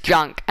this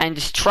junk and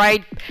just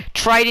trade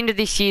into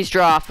this year's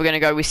draft. We're going to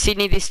go with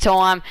Sydney this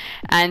time,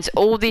 and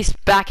all this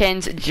back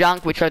end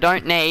junk, which I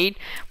don't need,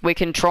 we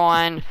can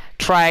try and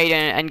trade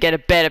and get a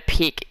better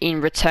pick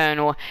in return,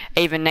 or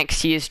even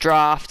next year's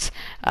draft,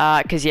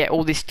 because yeah,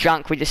 all this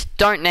junk we just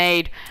don't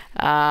need.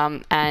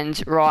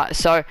 And right,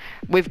 so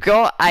we've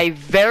got a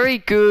very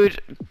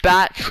good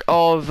batch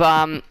of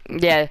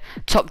yeah,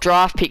 top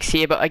draft picks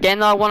here, but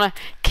again I want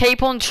to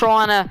keep on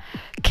trying to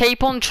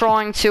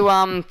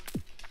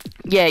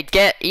yeah,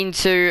 get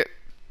into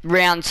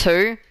round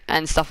 2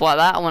 and stuff like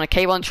that. I want to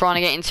keep on trying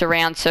to get into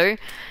round 2, and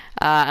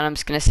I'm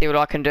just going to see what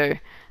I can do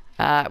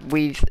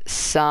with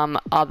some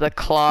other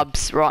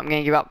clubs. Right, I'm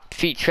going to give up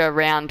future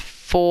round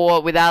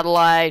 4 with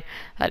Adelaide.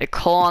 They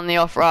decline the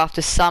offer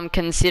after some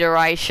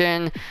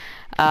consideration.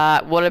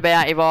 What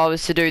about if I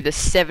was to do the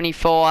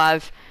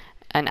 75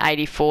 and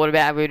 84? What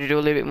about if we were to do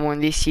a little bit more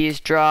in this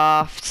year's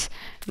draft?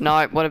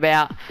 No, what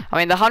about... I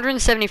mean, the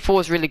 174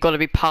 has really got to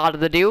be part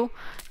of the deal,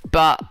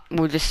 but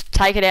we'll just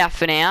take it out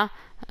for now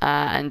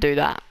and do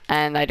that.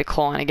 And they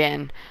decline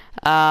again.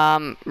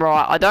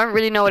 Right, I don't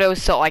really know what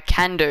else I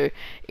can do,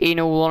 in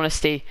all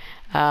honesty.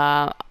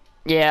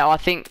 Yeah, I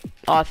think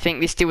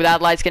this deal with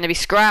Adelaide is going to be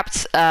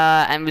scrapped,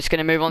 and we're just going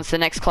to move on to the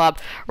next club.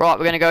 Right,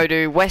 we're going to go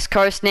to West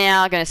Coast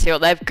now, going to see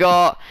what they've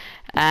got,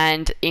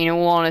 and in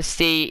all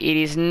honesty, it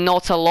is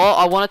not a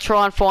lot. I want to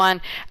try and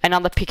find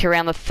another pick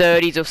around the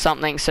 30s or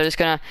something, so just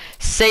going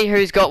to see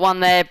who's got one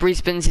there.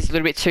 Brisbane's is a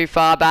little bit too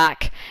far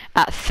back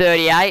at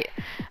 38.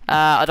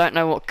 I don't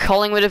know what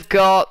Collingwood have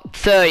got.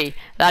 30,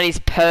 that is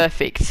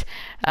perfect.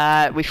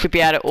 We should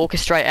be able to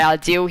orchestrate our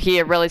deal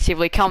here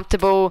relatively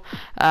comfortable.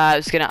 I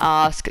was going to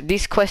ask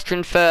this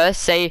question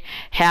first, see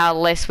how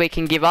less we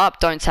can give up.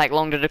 Don't take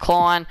long to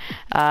decline.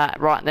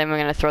 Right, then we're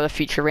going to throw the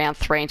future round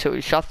 3 into it,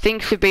 which I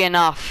think should be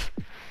enough.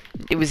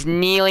 It was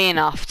nearly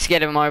enough to get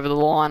them over the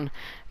line,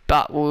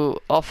 but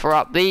we'll offer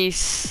up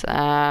these.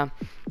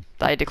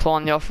 They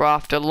decline the offer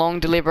after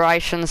long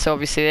deliberation, so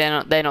obviously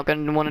they're not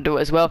going to want to do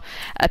it as well.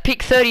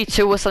 Pick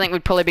 32 or something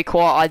would probably be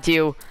quite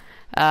ideal.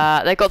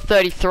 They got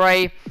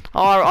 33.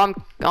 Oh,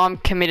 I'm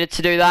committed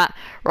to do that.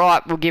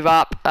 Right, we'll give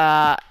up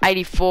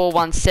 84,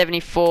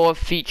 174,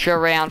 future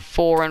round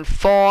 4 and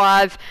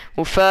 5.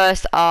 We'll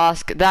first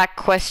ask that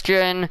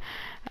question,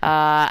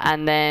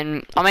 and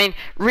then, I mean,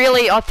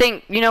 really, I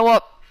think, you know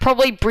what,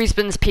 probably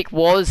Brisbane's pick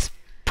was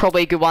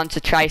probably a good one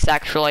to chase,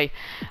 actually.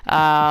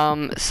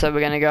 So we're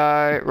going to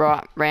go,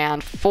 right,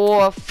 round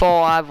 4,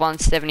 5,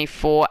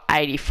 174,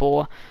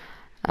 84.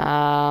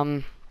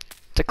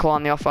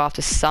 Decline the offer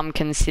after some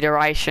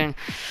consideration.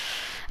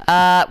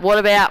 What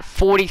about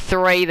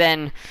 43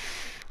 then?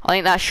 I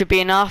think that should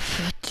be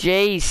enough.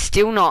 Geez,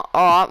 still not.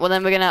 Alright, well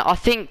then we're going to... I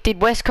think, did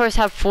West Coast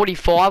have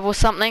 45 or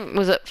something?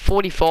 Was it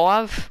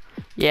 45?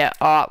 Yeah,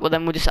 alright, well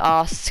then we'll just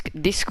ask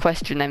this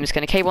question then. We're just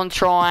going to keep on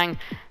trying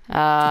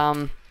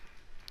to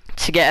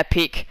get a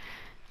pick.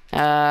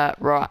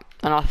 Right,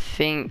 and I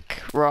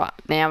think... Right,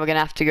 now we're going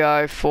to have to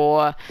go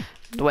for...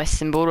 The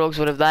Western Bulldogs,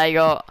 what have they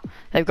got?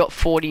 They've got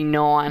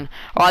 49.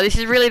 Alright, this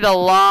is really the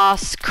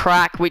last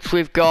crack which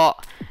we've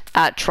got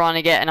at trying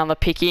to get another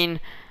pick in.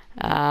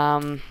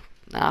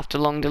 after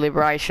long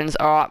deliberations.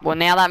 Alright, well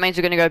now that means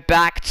we're going to go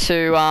back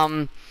to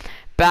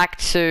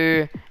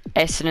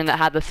Essendon that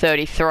had the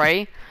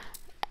 33.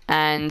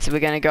 And we're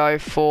going to go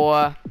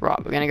for,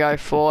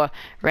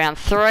 round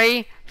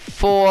 3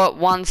 for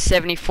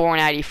 174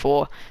 and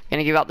 84. Going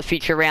to give up the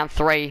future round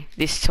 3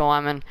 this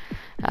time,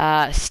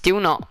 and still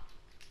not.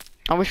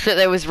 I wish that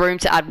there was room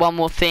to add one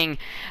more thing.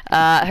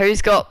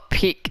 Who's got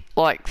pick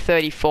like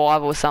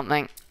 35 or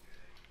something?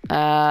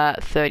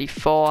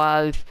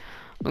 35.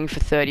 Looking for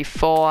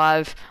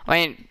 35. I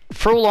mean,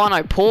 for all I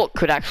know, Port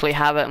could actually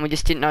have it, and we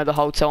just didn't know the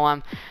whole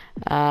time.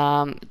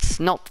 It's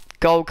not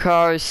Gold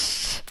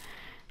Coast.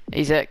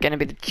 Is it going to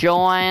be the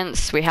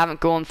Giants? We haven't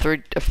gone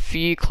through a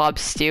few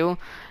clubs still.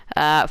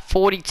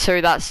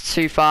 42, that's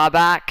too far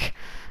back.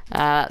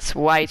 That's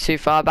way too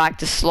far back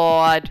to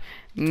slide.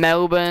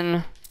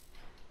 Melbourne,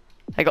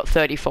 they got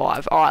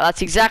 35. Alright,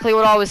 that's exactly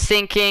what I was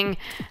thinking.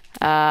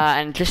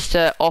 And just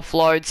to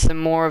offload some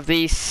more of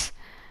this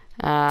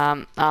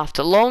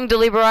after long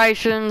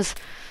deliberations.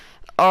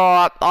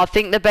 Alright, I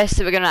think the best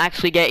that we're going to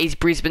actually get is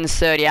Brisbane's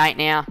 38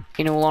 now,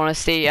 in all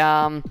honesty.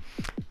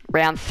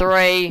 Round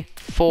 3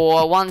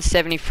 for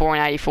 174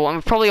 and 84. And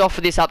we've probably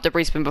offered this up to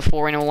Brisbane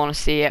before, in all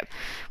honesty. Yep,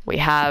 we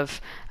have.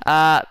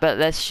 But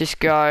let's just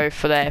go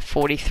for their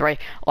 43.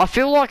 I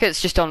feel like it's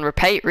just on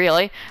repeat,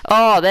 really.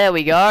 Oh, there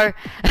we go.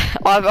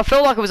 I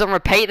feel like it was on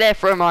repeat there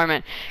for a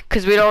moment,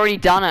 because we'd already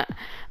done it.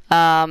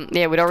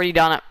 Yeah, we'd already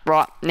done it.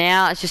 Right,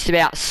 now it's just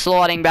about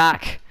sliding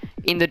back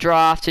in the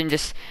draft and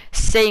just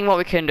seeing what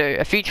we can do.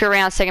 A future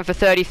round second for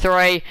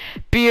 33.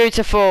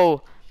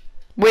 Beautiful.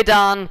 We're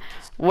done.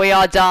 We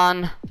are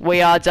done.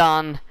 We are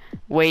done.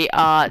 We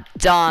are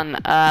done.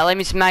 Let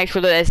me just make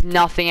sure that there's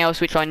nothing else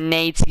which I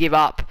need to give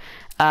up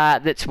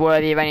that's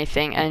worthy of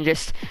anything. And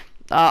just,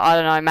 I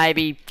don't know,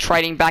 maybe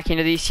trading back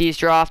into this year's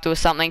draft or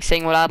something,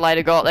 seeing what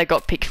Adelaide got. They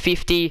got pick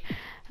 50.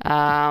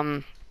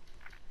 In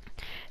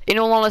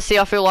all honesty,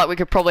 I feel like we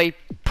could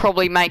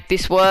probably make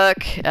this work.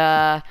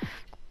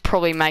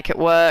 Probably make it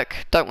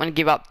work. Don't want to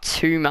give up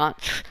too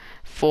much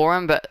for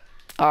them, but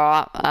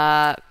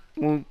alright.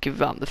 We'll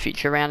give up the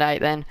future round 8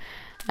 then.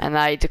 And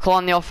they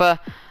declined the offer.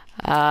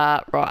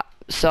 Right.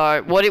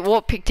 So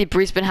what pick did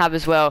Brisbane have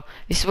as well?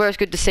 This is where it's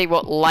good to see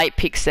what late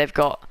picks they've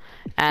got.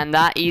 And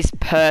that is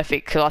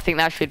perfect, because I think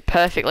that should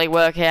perfectly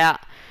work out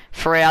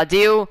for our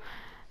deal.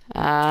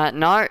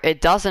 No,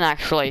 it doesn't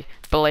actually,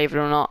 believe it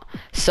or not.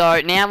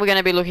 So now we're going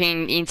to be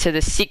looking into the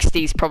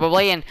 60s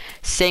probably, and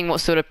seeing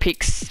what sort of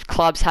picks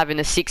clubs have in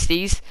the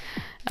 60s.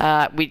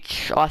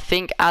 Which I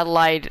think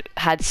Adelaide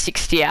had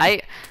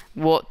 68.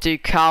 What do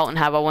Carlton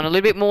have? I want a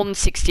little bit more than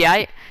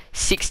 68.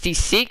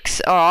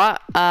 66.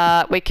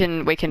 Alright, we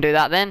can do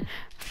that then.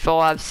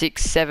 5,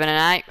 6, 7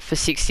 and 8 for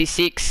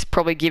 66.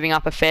 Probably giving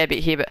up a fair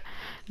bit here, but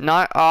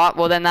no. Alright,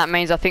 well then that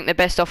means I think the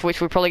best offer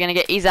which we're probably going to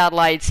get is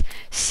Adelaide's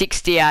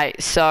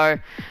 68. So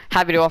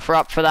happy to offer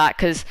up for that,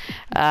 because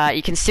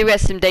you can still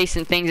get some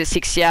decent things at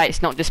 68.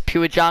 It's not just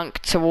pure junk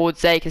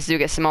towards there. You can still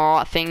get some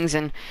alright things.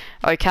 And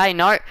okay,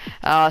 no.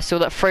 So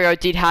that Freo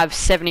did have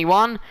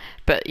 71.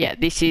 But yeah,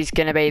 this is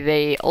going to be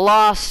the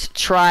last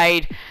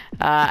trade.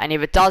 And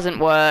if it doesn't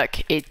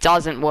work, it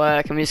doesn't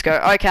work. And we just go,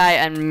 okay,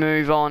 and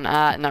move on.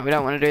 No, we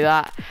don't want to do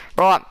that.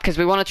 Right, because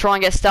we want to try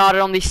and get started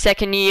on this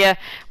second year.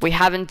 We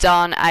haven't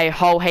done a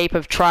whole heap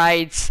of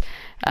trades.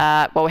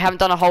 Well, we haven't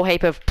done a whole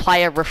heap of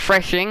player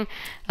refreshing.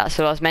 That's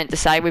what I was meant to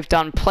say. We've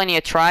done plenty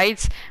of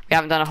trades. We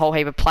haven't done a whole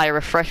heap of player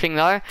refreshing,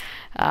 though.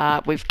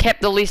 We've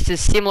kept the list as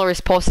similar as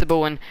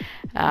possible. And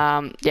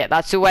yeah,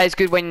 that's always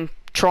good when you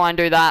try and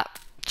do that.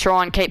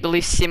 Try and keep the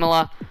list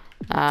similar.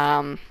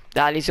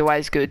 That is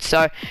always good.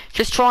 So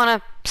just trying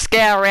to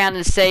scour around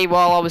and see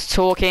while I was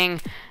talking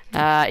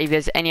if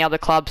there's any other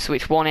clubs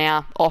which want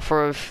our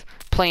offer of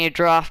plenty of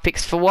draft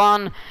picks for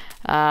one.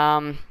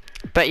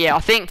 But yeah, I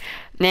think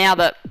now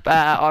that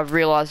I've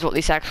realised what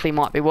this actually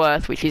might be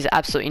worth, which is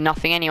absolutely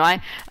nothing anyway,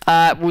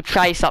 we'll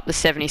chase up the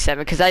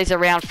 77, because that is a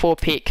round 4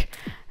 pick.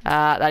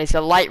 That is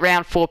a late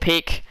round 4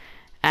 pick,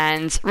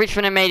 and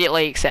Richmond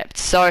immediately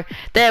accepts. So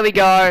there we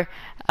go.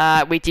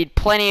 We did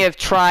plenty of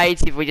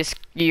trades. If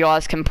you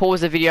guys can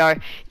pause the video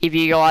if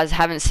you guys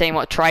haven't seen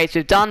what trades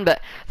we've done,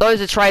 but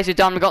those are trades we've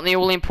done. We've got the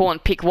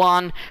all-important pick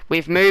 1.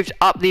 We've moved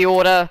up the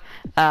order,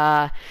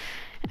 and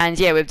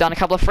yeah, we've done a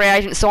couple of free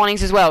agent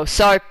signings as well.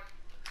 So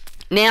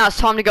now it's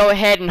time to go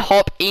ahead and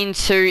hop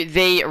into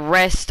the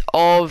rest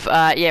of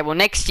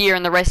next year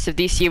and the rest of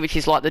this year, which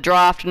is like the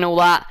draft and all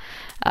that.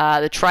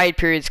 The trade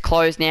period's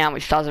closed now,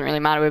 which doesn't really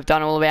matter. We've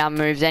done all of our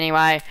moves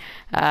anyway.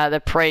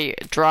 The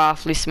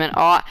pre-draft listment.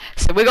 Alright,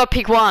 so we got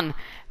pick 1.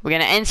 We're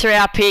going to enter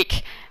our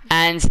pick,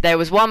 and there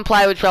was one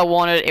player which I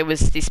wanted. It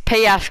was this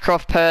P.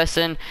 Ashcroft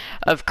person.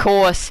 Of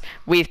course,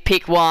 with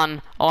pick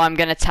 1, I'm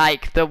going to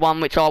take the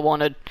one which I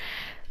wanted.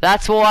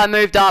 That's why I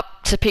moved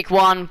up to pick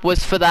 1,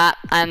 was for that.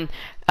 And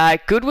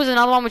Good was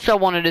another one which I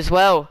wanted as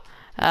well.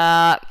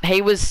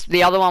 He was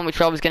the other one which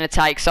I was going to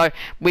take. So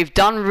we've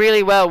done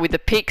really well with the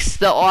picks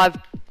that I've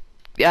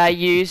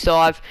used.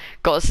 I've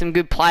got some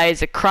good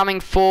players. A crumbing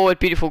forward,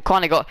 beautiful.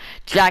 Kind of got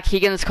Jack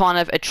Higgins kind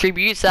of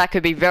attributes. That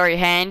could be very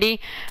handy.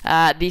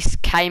 This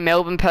K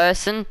Melbourne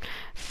person,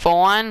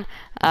 fine.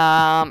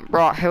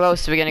 Right, who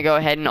else are we going to go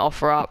ahead and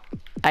offer up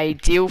a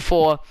deal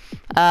for?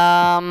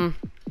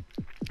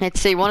 Let's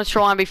see, want to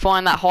try and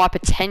find that high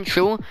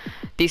potential.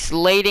 This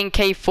leading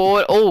key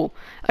forward. Oh,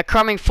 a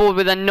crumbing forward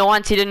with a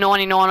 90 to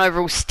 99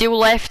 overall still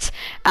left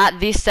at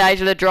this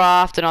stage of the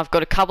draft, and I've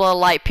got a couple of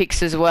late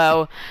picks as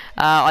well.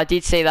 I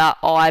did see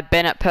that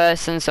Bennett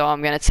person, so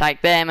I'm going to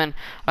take them, and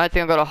I don't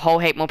think I've got a whole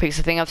heap more picks.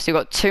 I think I've still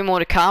got 2 more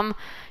to come.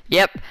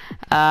 Yep,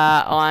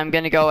 I'm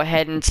going to go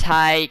ahead and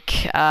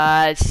take,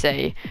 let's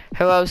see,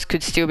 who else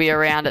could still be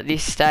around at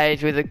this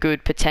stage with a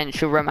good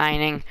potential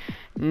remaining?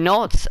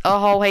 Not a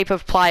whole heap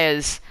of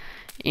players,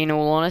 in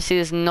all honesty.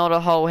 There's not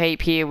a whole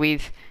heap here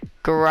with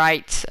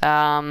great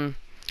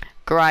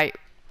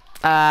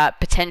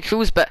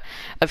potentials, but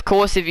of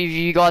course if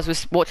you guys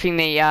was watching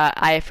the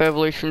AFL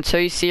Evolution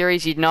 2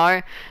 series, you'd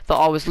know that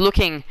I was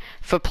looking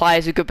for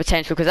players with good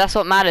potential, because that's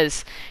what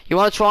matters. You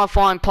want to try and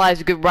find players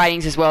with good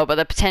ratings as well, but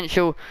the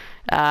potential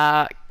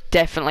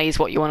definitely is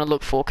what you want to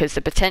look for, because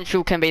the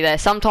potential can be there.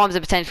 Sometimes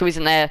the potential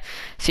isn't there,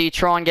 so you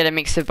try and get a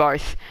mix of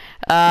both.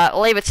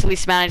 Leave it to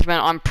list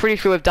management. I'm pretty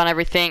sure we've done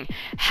everything.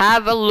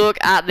 Have a look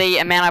at the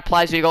amount of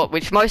players we got,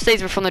 which most of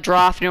these were from the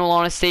draft, in all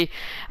honesty.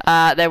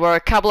 There were a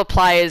couple of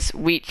players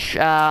which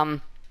were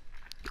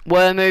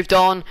moved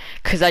on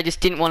because they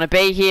just didn't want to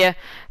be here.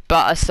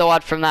 But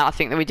aside from that, I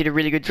think that we did a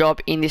really good job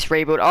in this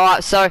rebuild.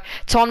 Alright, so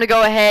time to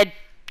go ahead,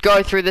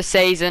 go through the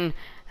season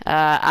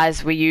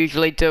as we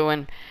usually do.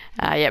 And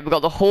yeah, we've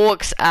got the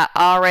Hawks at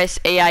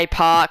RSEA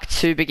Park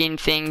to begin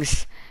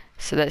things.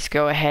 So let's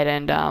go ahead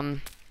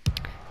and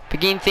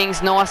begin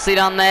things. Nicely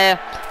done there.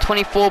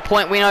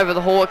 24-point win over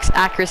the Hawks.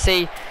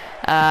 Accuracy,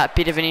 a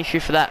bit of an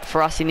issue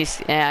for us in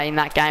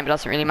that game. It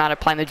doesn't really matter.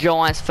 Playing the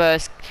Giants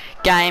first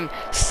game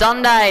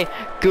Sunday.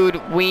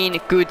 Good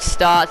win, good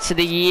start to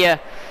the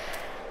year.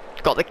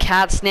 Got the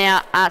Cats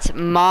now at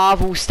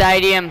Marvel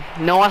Stadium.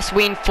 Nice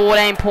win,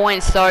 14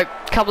 points. So a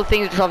couple of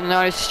things which I've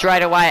noticed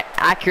straight away.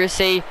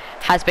 Accuracy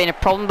has been a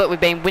problem, but we've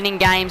been winning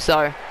games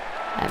though,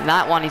 and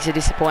that one is a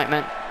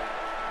disappointment.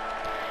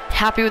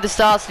 Happy with the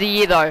starts of the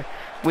year though.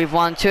 We've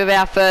won 2 of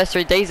our first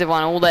 3. These have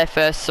won all their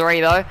first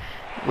 3 though.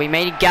 We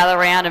need to gather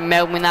around, and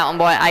Melbourne win that one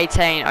by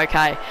 18.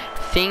 Okay,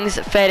 things,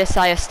 fair to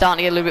say, are starting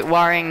to get a little bit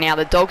worrying now.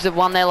 The Dogs have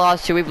won their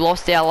last 2. We've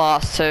lost our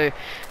last 2.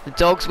 The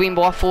Dogs win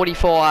by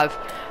 45.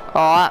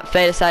 Alright,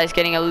 fair to say it's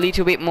getting a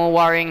little bit more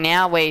worrying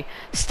now. We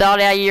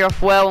started our year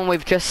off well and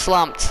we've just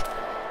slumped.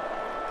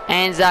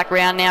 Anzac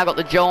round now, got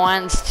the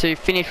Giants to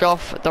finish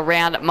off the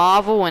round at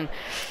Marvel, and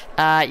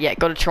yeah,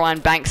 got to try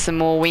and bank some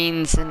more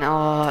wins. And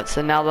oh, it's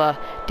another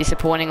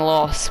disappointing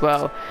loss.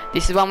 Well,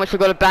 this is one which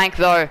we've got to bank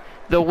though.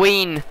 The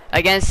win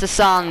against the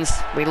Suns.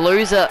 We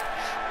lose it.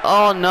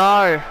 Oh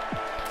no.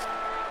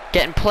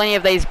 Getting plenty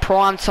of these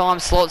prime time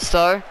slots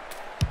though.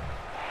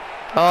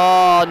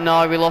 Oh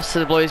no, we lost to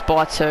the Blues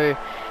by 2.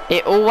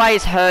 It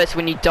always hurts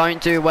when you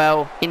don't do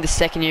well in the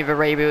second year of a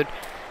rebuild.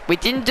 We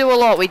didn't do a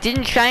lot. We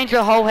didn't change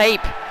a whole heap.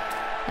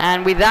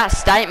 And with that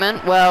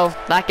statement, well,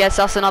 that gets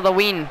us another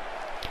win.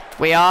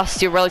 We are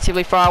still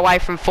relatively far away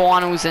from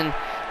finals, and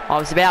I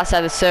was about to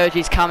say the surge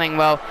is coming.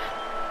 Well,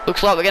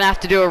 looks like we're going to have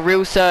to do a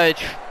real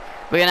surge.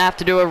 We're going to have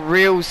to do a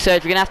real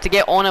surge. We're going to have to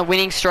get on a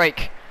winning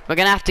streak. We're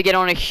going to have to get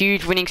on a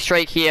huge winning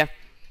streak here.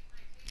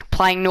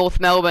 Playing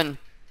North Melbourne.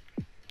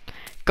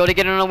 Got to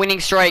get on a winning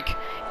streak.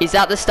 Is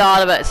that the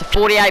start of it? It's a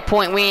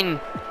 48-point win.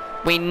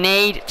 We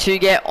need to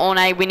get on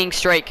a winning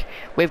streak.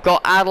 We've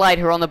got Adelaide,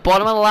 who are on the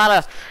bottom of the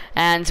ladder.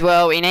 And,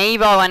 well, in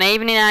Evo and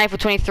even in AFL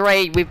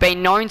 23, we've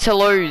been known to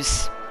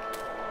lose.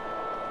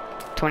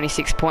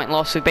 26-point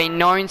loss. We've been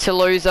known to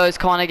lose those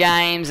kind of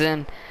games.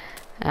 And,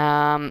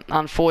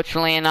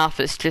 unfortunately enough,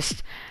 it's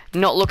just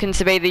not looking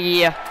to be the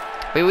year.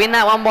 We win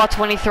that one by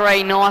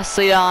 23.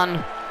 Nicely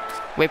done.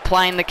 We're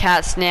playing the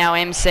Cats now,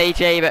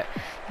 MCG, but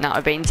no,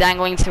 we've been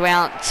dangling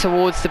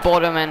towards the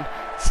bottom, and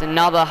it's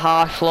another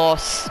harsh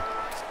loss.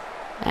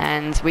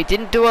 And we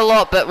didn't do a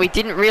lot, but we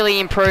didn't really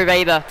improve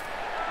either.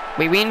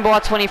 We win by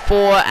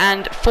 24,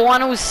 and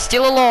finals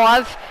still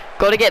alive.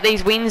 Got to get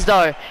these wins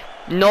though.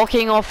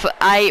 Knocking off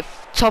a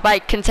top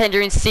 8 contender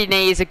in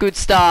Sydney is a good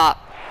start.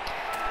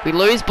 We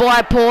lose by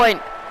a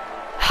point.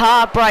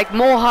 Heartbreak,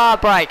 more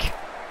heartbreak.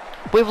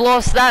 We've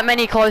lost that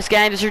many close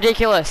games, it's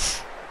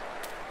ridiculous.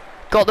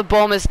 Got the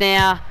Bombers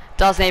now.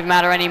 Doesn't even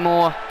matter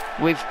anymore.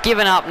 We've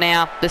given up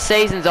now. The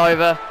season's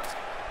over.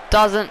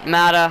 Doesn't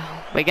matter.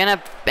 We're going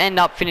to end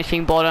up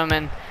finishing bottom,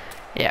 and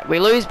yeah, we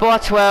lose by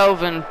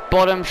 12, and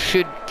bottom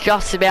should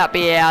just about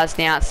be ours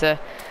now. It's a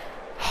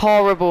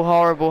horrible,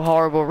 horrible,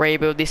 horrible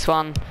rebuild, this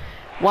one.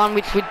 One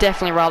which we'd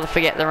definitely rather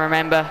forget than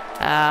remember.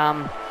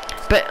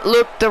 But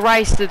look, the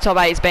race to the top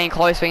 8 is being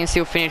close. We can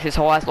still finish as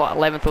high as like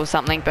 11th or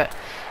something, but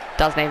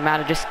doesn't even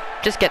matter.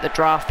 Just get the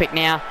draft pick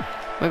now.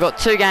 We've got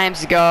 2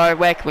 games to go.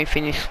 Where can we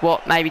finish?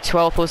 What, maybe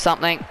 12th or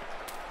something?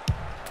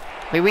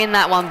 We win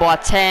that one by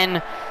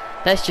 10.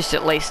 Let's just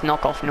at least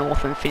knock off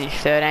North and finish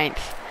 13th.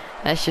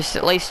 Let's just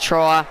at least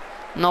try.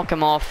 Knock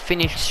him off.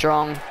 Finish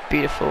strong.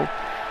 Beautiful.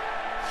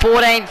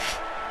 14th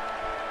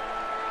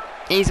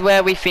is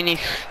where we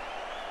finish.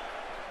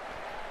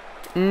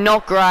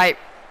 Not great.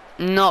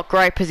 Not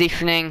great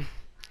positioning.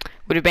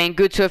 Would have been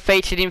good to have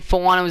featured in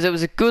finals. It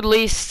was a good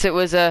list. It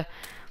was a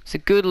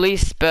good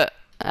list, but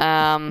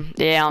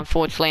yeah,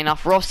 unfortunately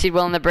enough, Ross did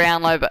well in the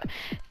Brownlow, but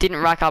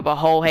didn't rack up a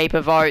whole heap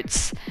of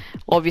votes.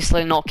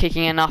 Obviously not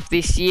kicking enough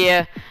this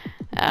year.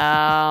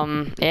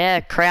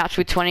 Yeah, Crouch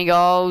with 20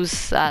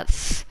 goals.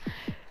 That's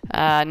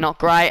not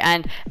great.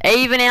 And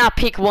even our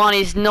pick 1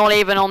 is not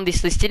even on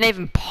this list. Didn't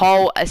even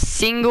poll a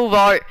single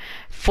vote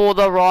for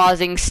the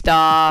Rising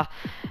Star.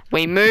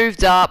 We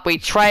moved up, we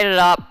traded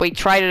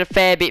a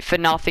fair bit for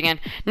nothing, and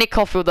Nick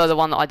Caulfield, though, the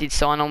one that I did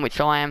sign on, which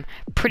I am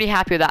pretty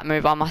happy with that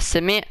move, I must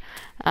admit.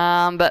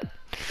 But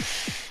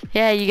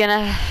yeah, you're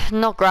gonna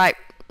not great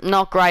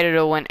at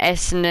all when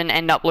Essendon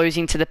end up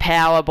losing to the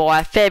Power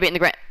by a fair bit in the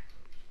ground.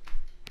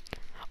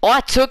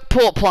 I took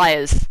Port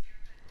players,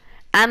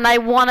 and they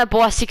won it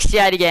by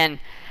 68 again.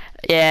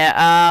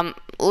 Yeah,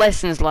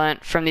 lessons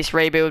learnt from this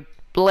rebuild.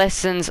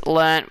 Lessons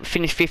learnt.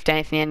 Finished 15th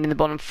in the end in the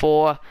bottom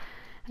 4.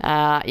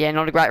 Yeah,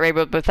 not a great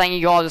rebuild, but thank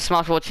you guys so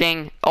much for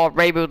watching our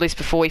rebuild list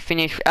before we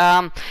finish.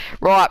 Right,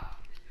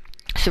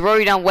 so we've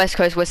already done West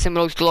Coast, Western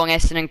Bulldogs, Geelong,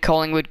 Essendon,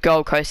 Collingwood,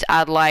 Gold Coast,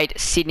 Adelaide,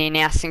 Sydney,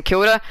 now St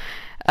Kilda.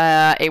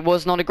 It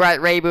was not a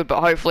great rebuild, but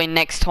hopefully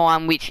next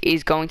time, which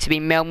is going to be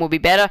Melbourne, will be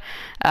better.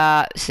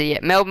 So yeah,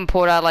 Melbourne,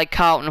 Port Adelaide,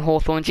 Carlton,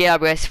 Hawthorn,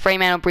 GWS,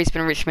 Fremantle,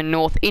 Brisbane, Richmond,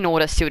 North in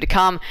order still to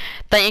come.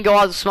 Thank you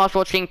guys so much for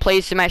watching.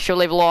 Please do make sure to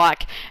leave a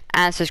like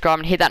and subscribe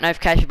and hit that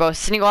notification bell.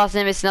 See you guys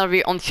in another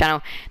video on the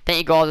channel. Thank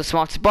you guys so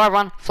much. Bye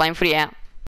everyone. Flame Footy out.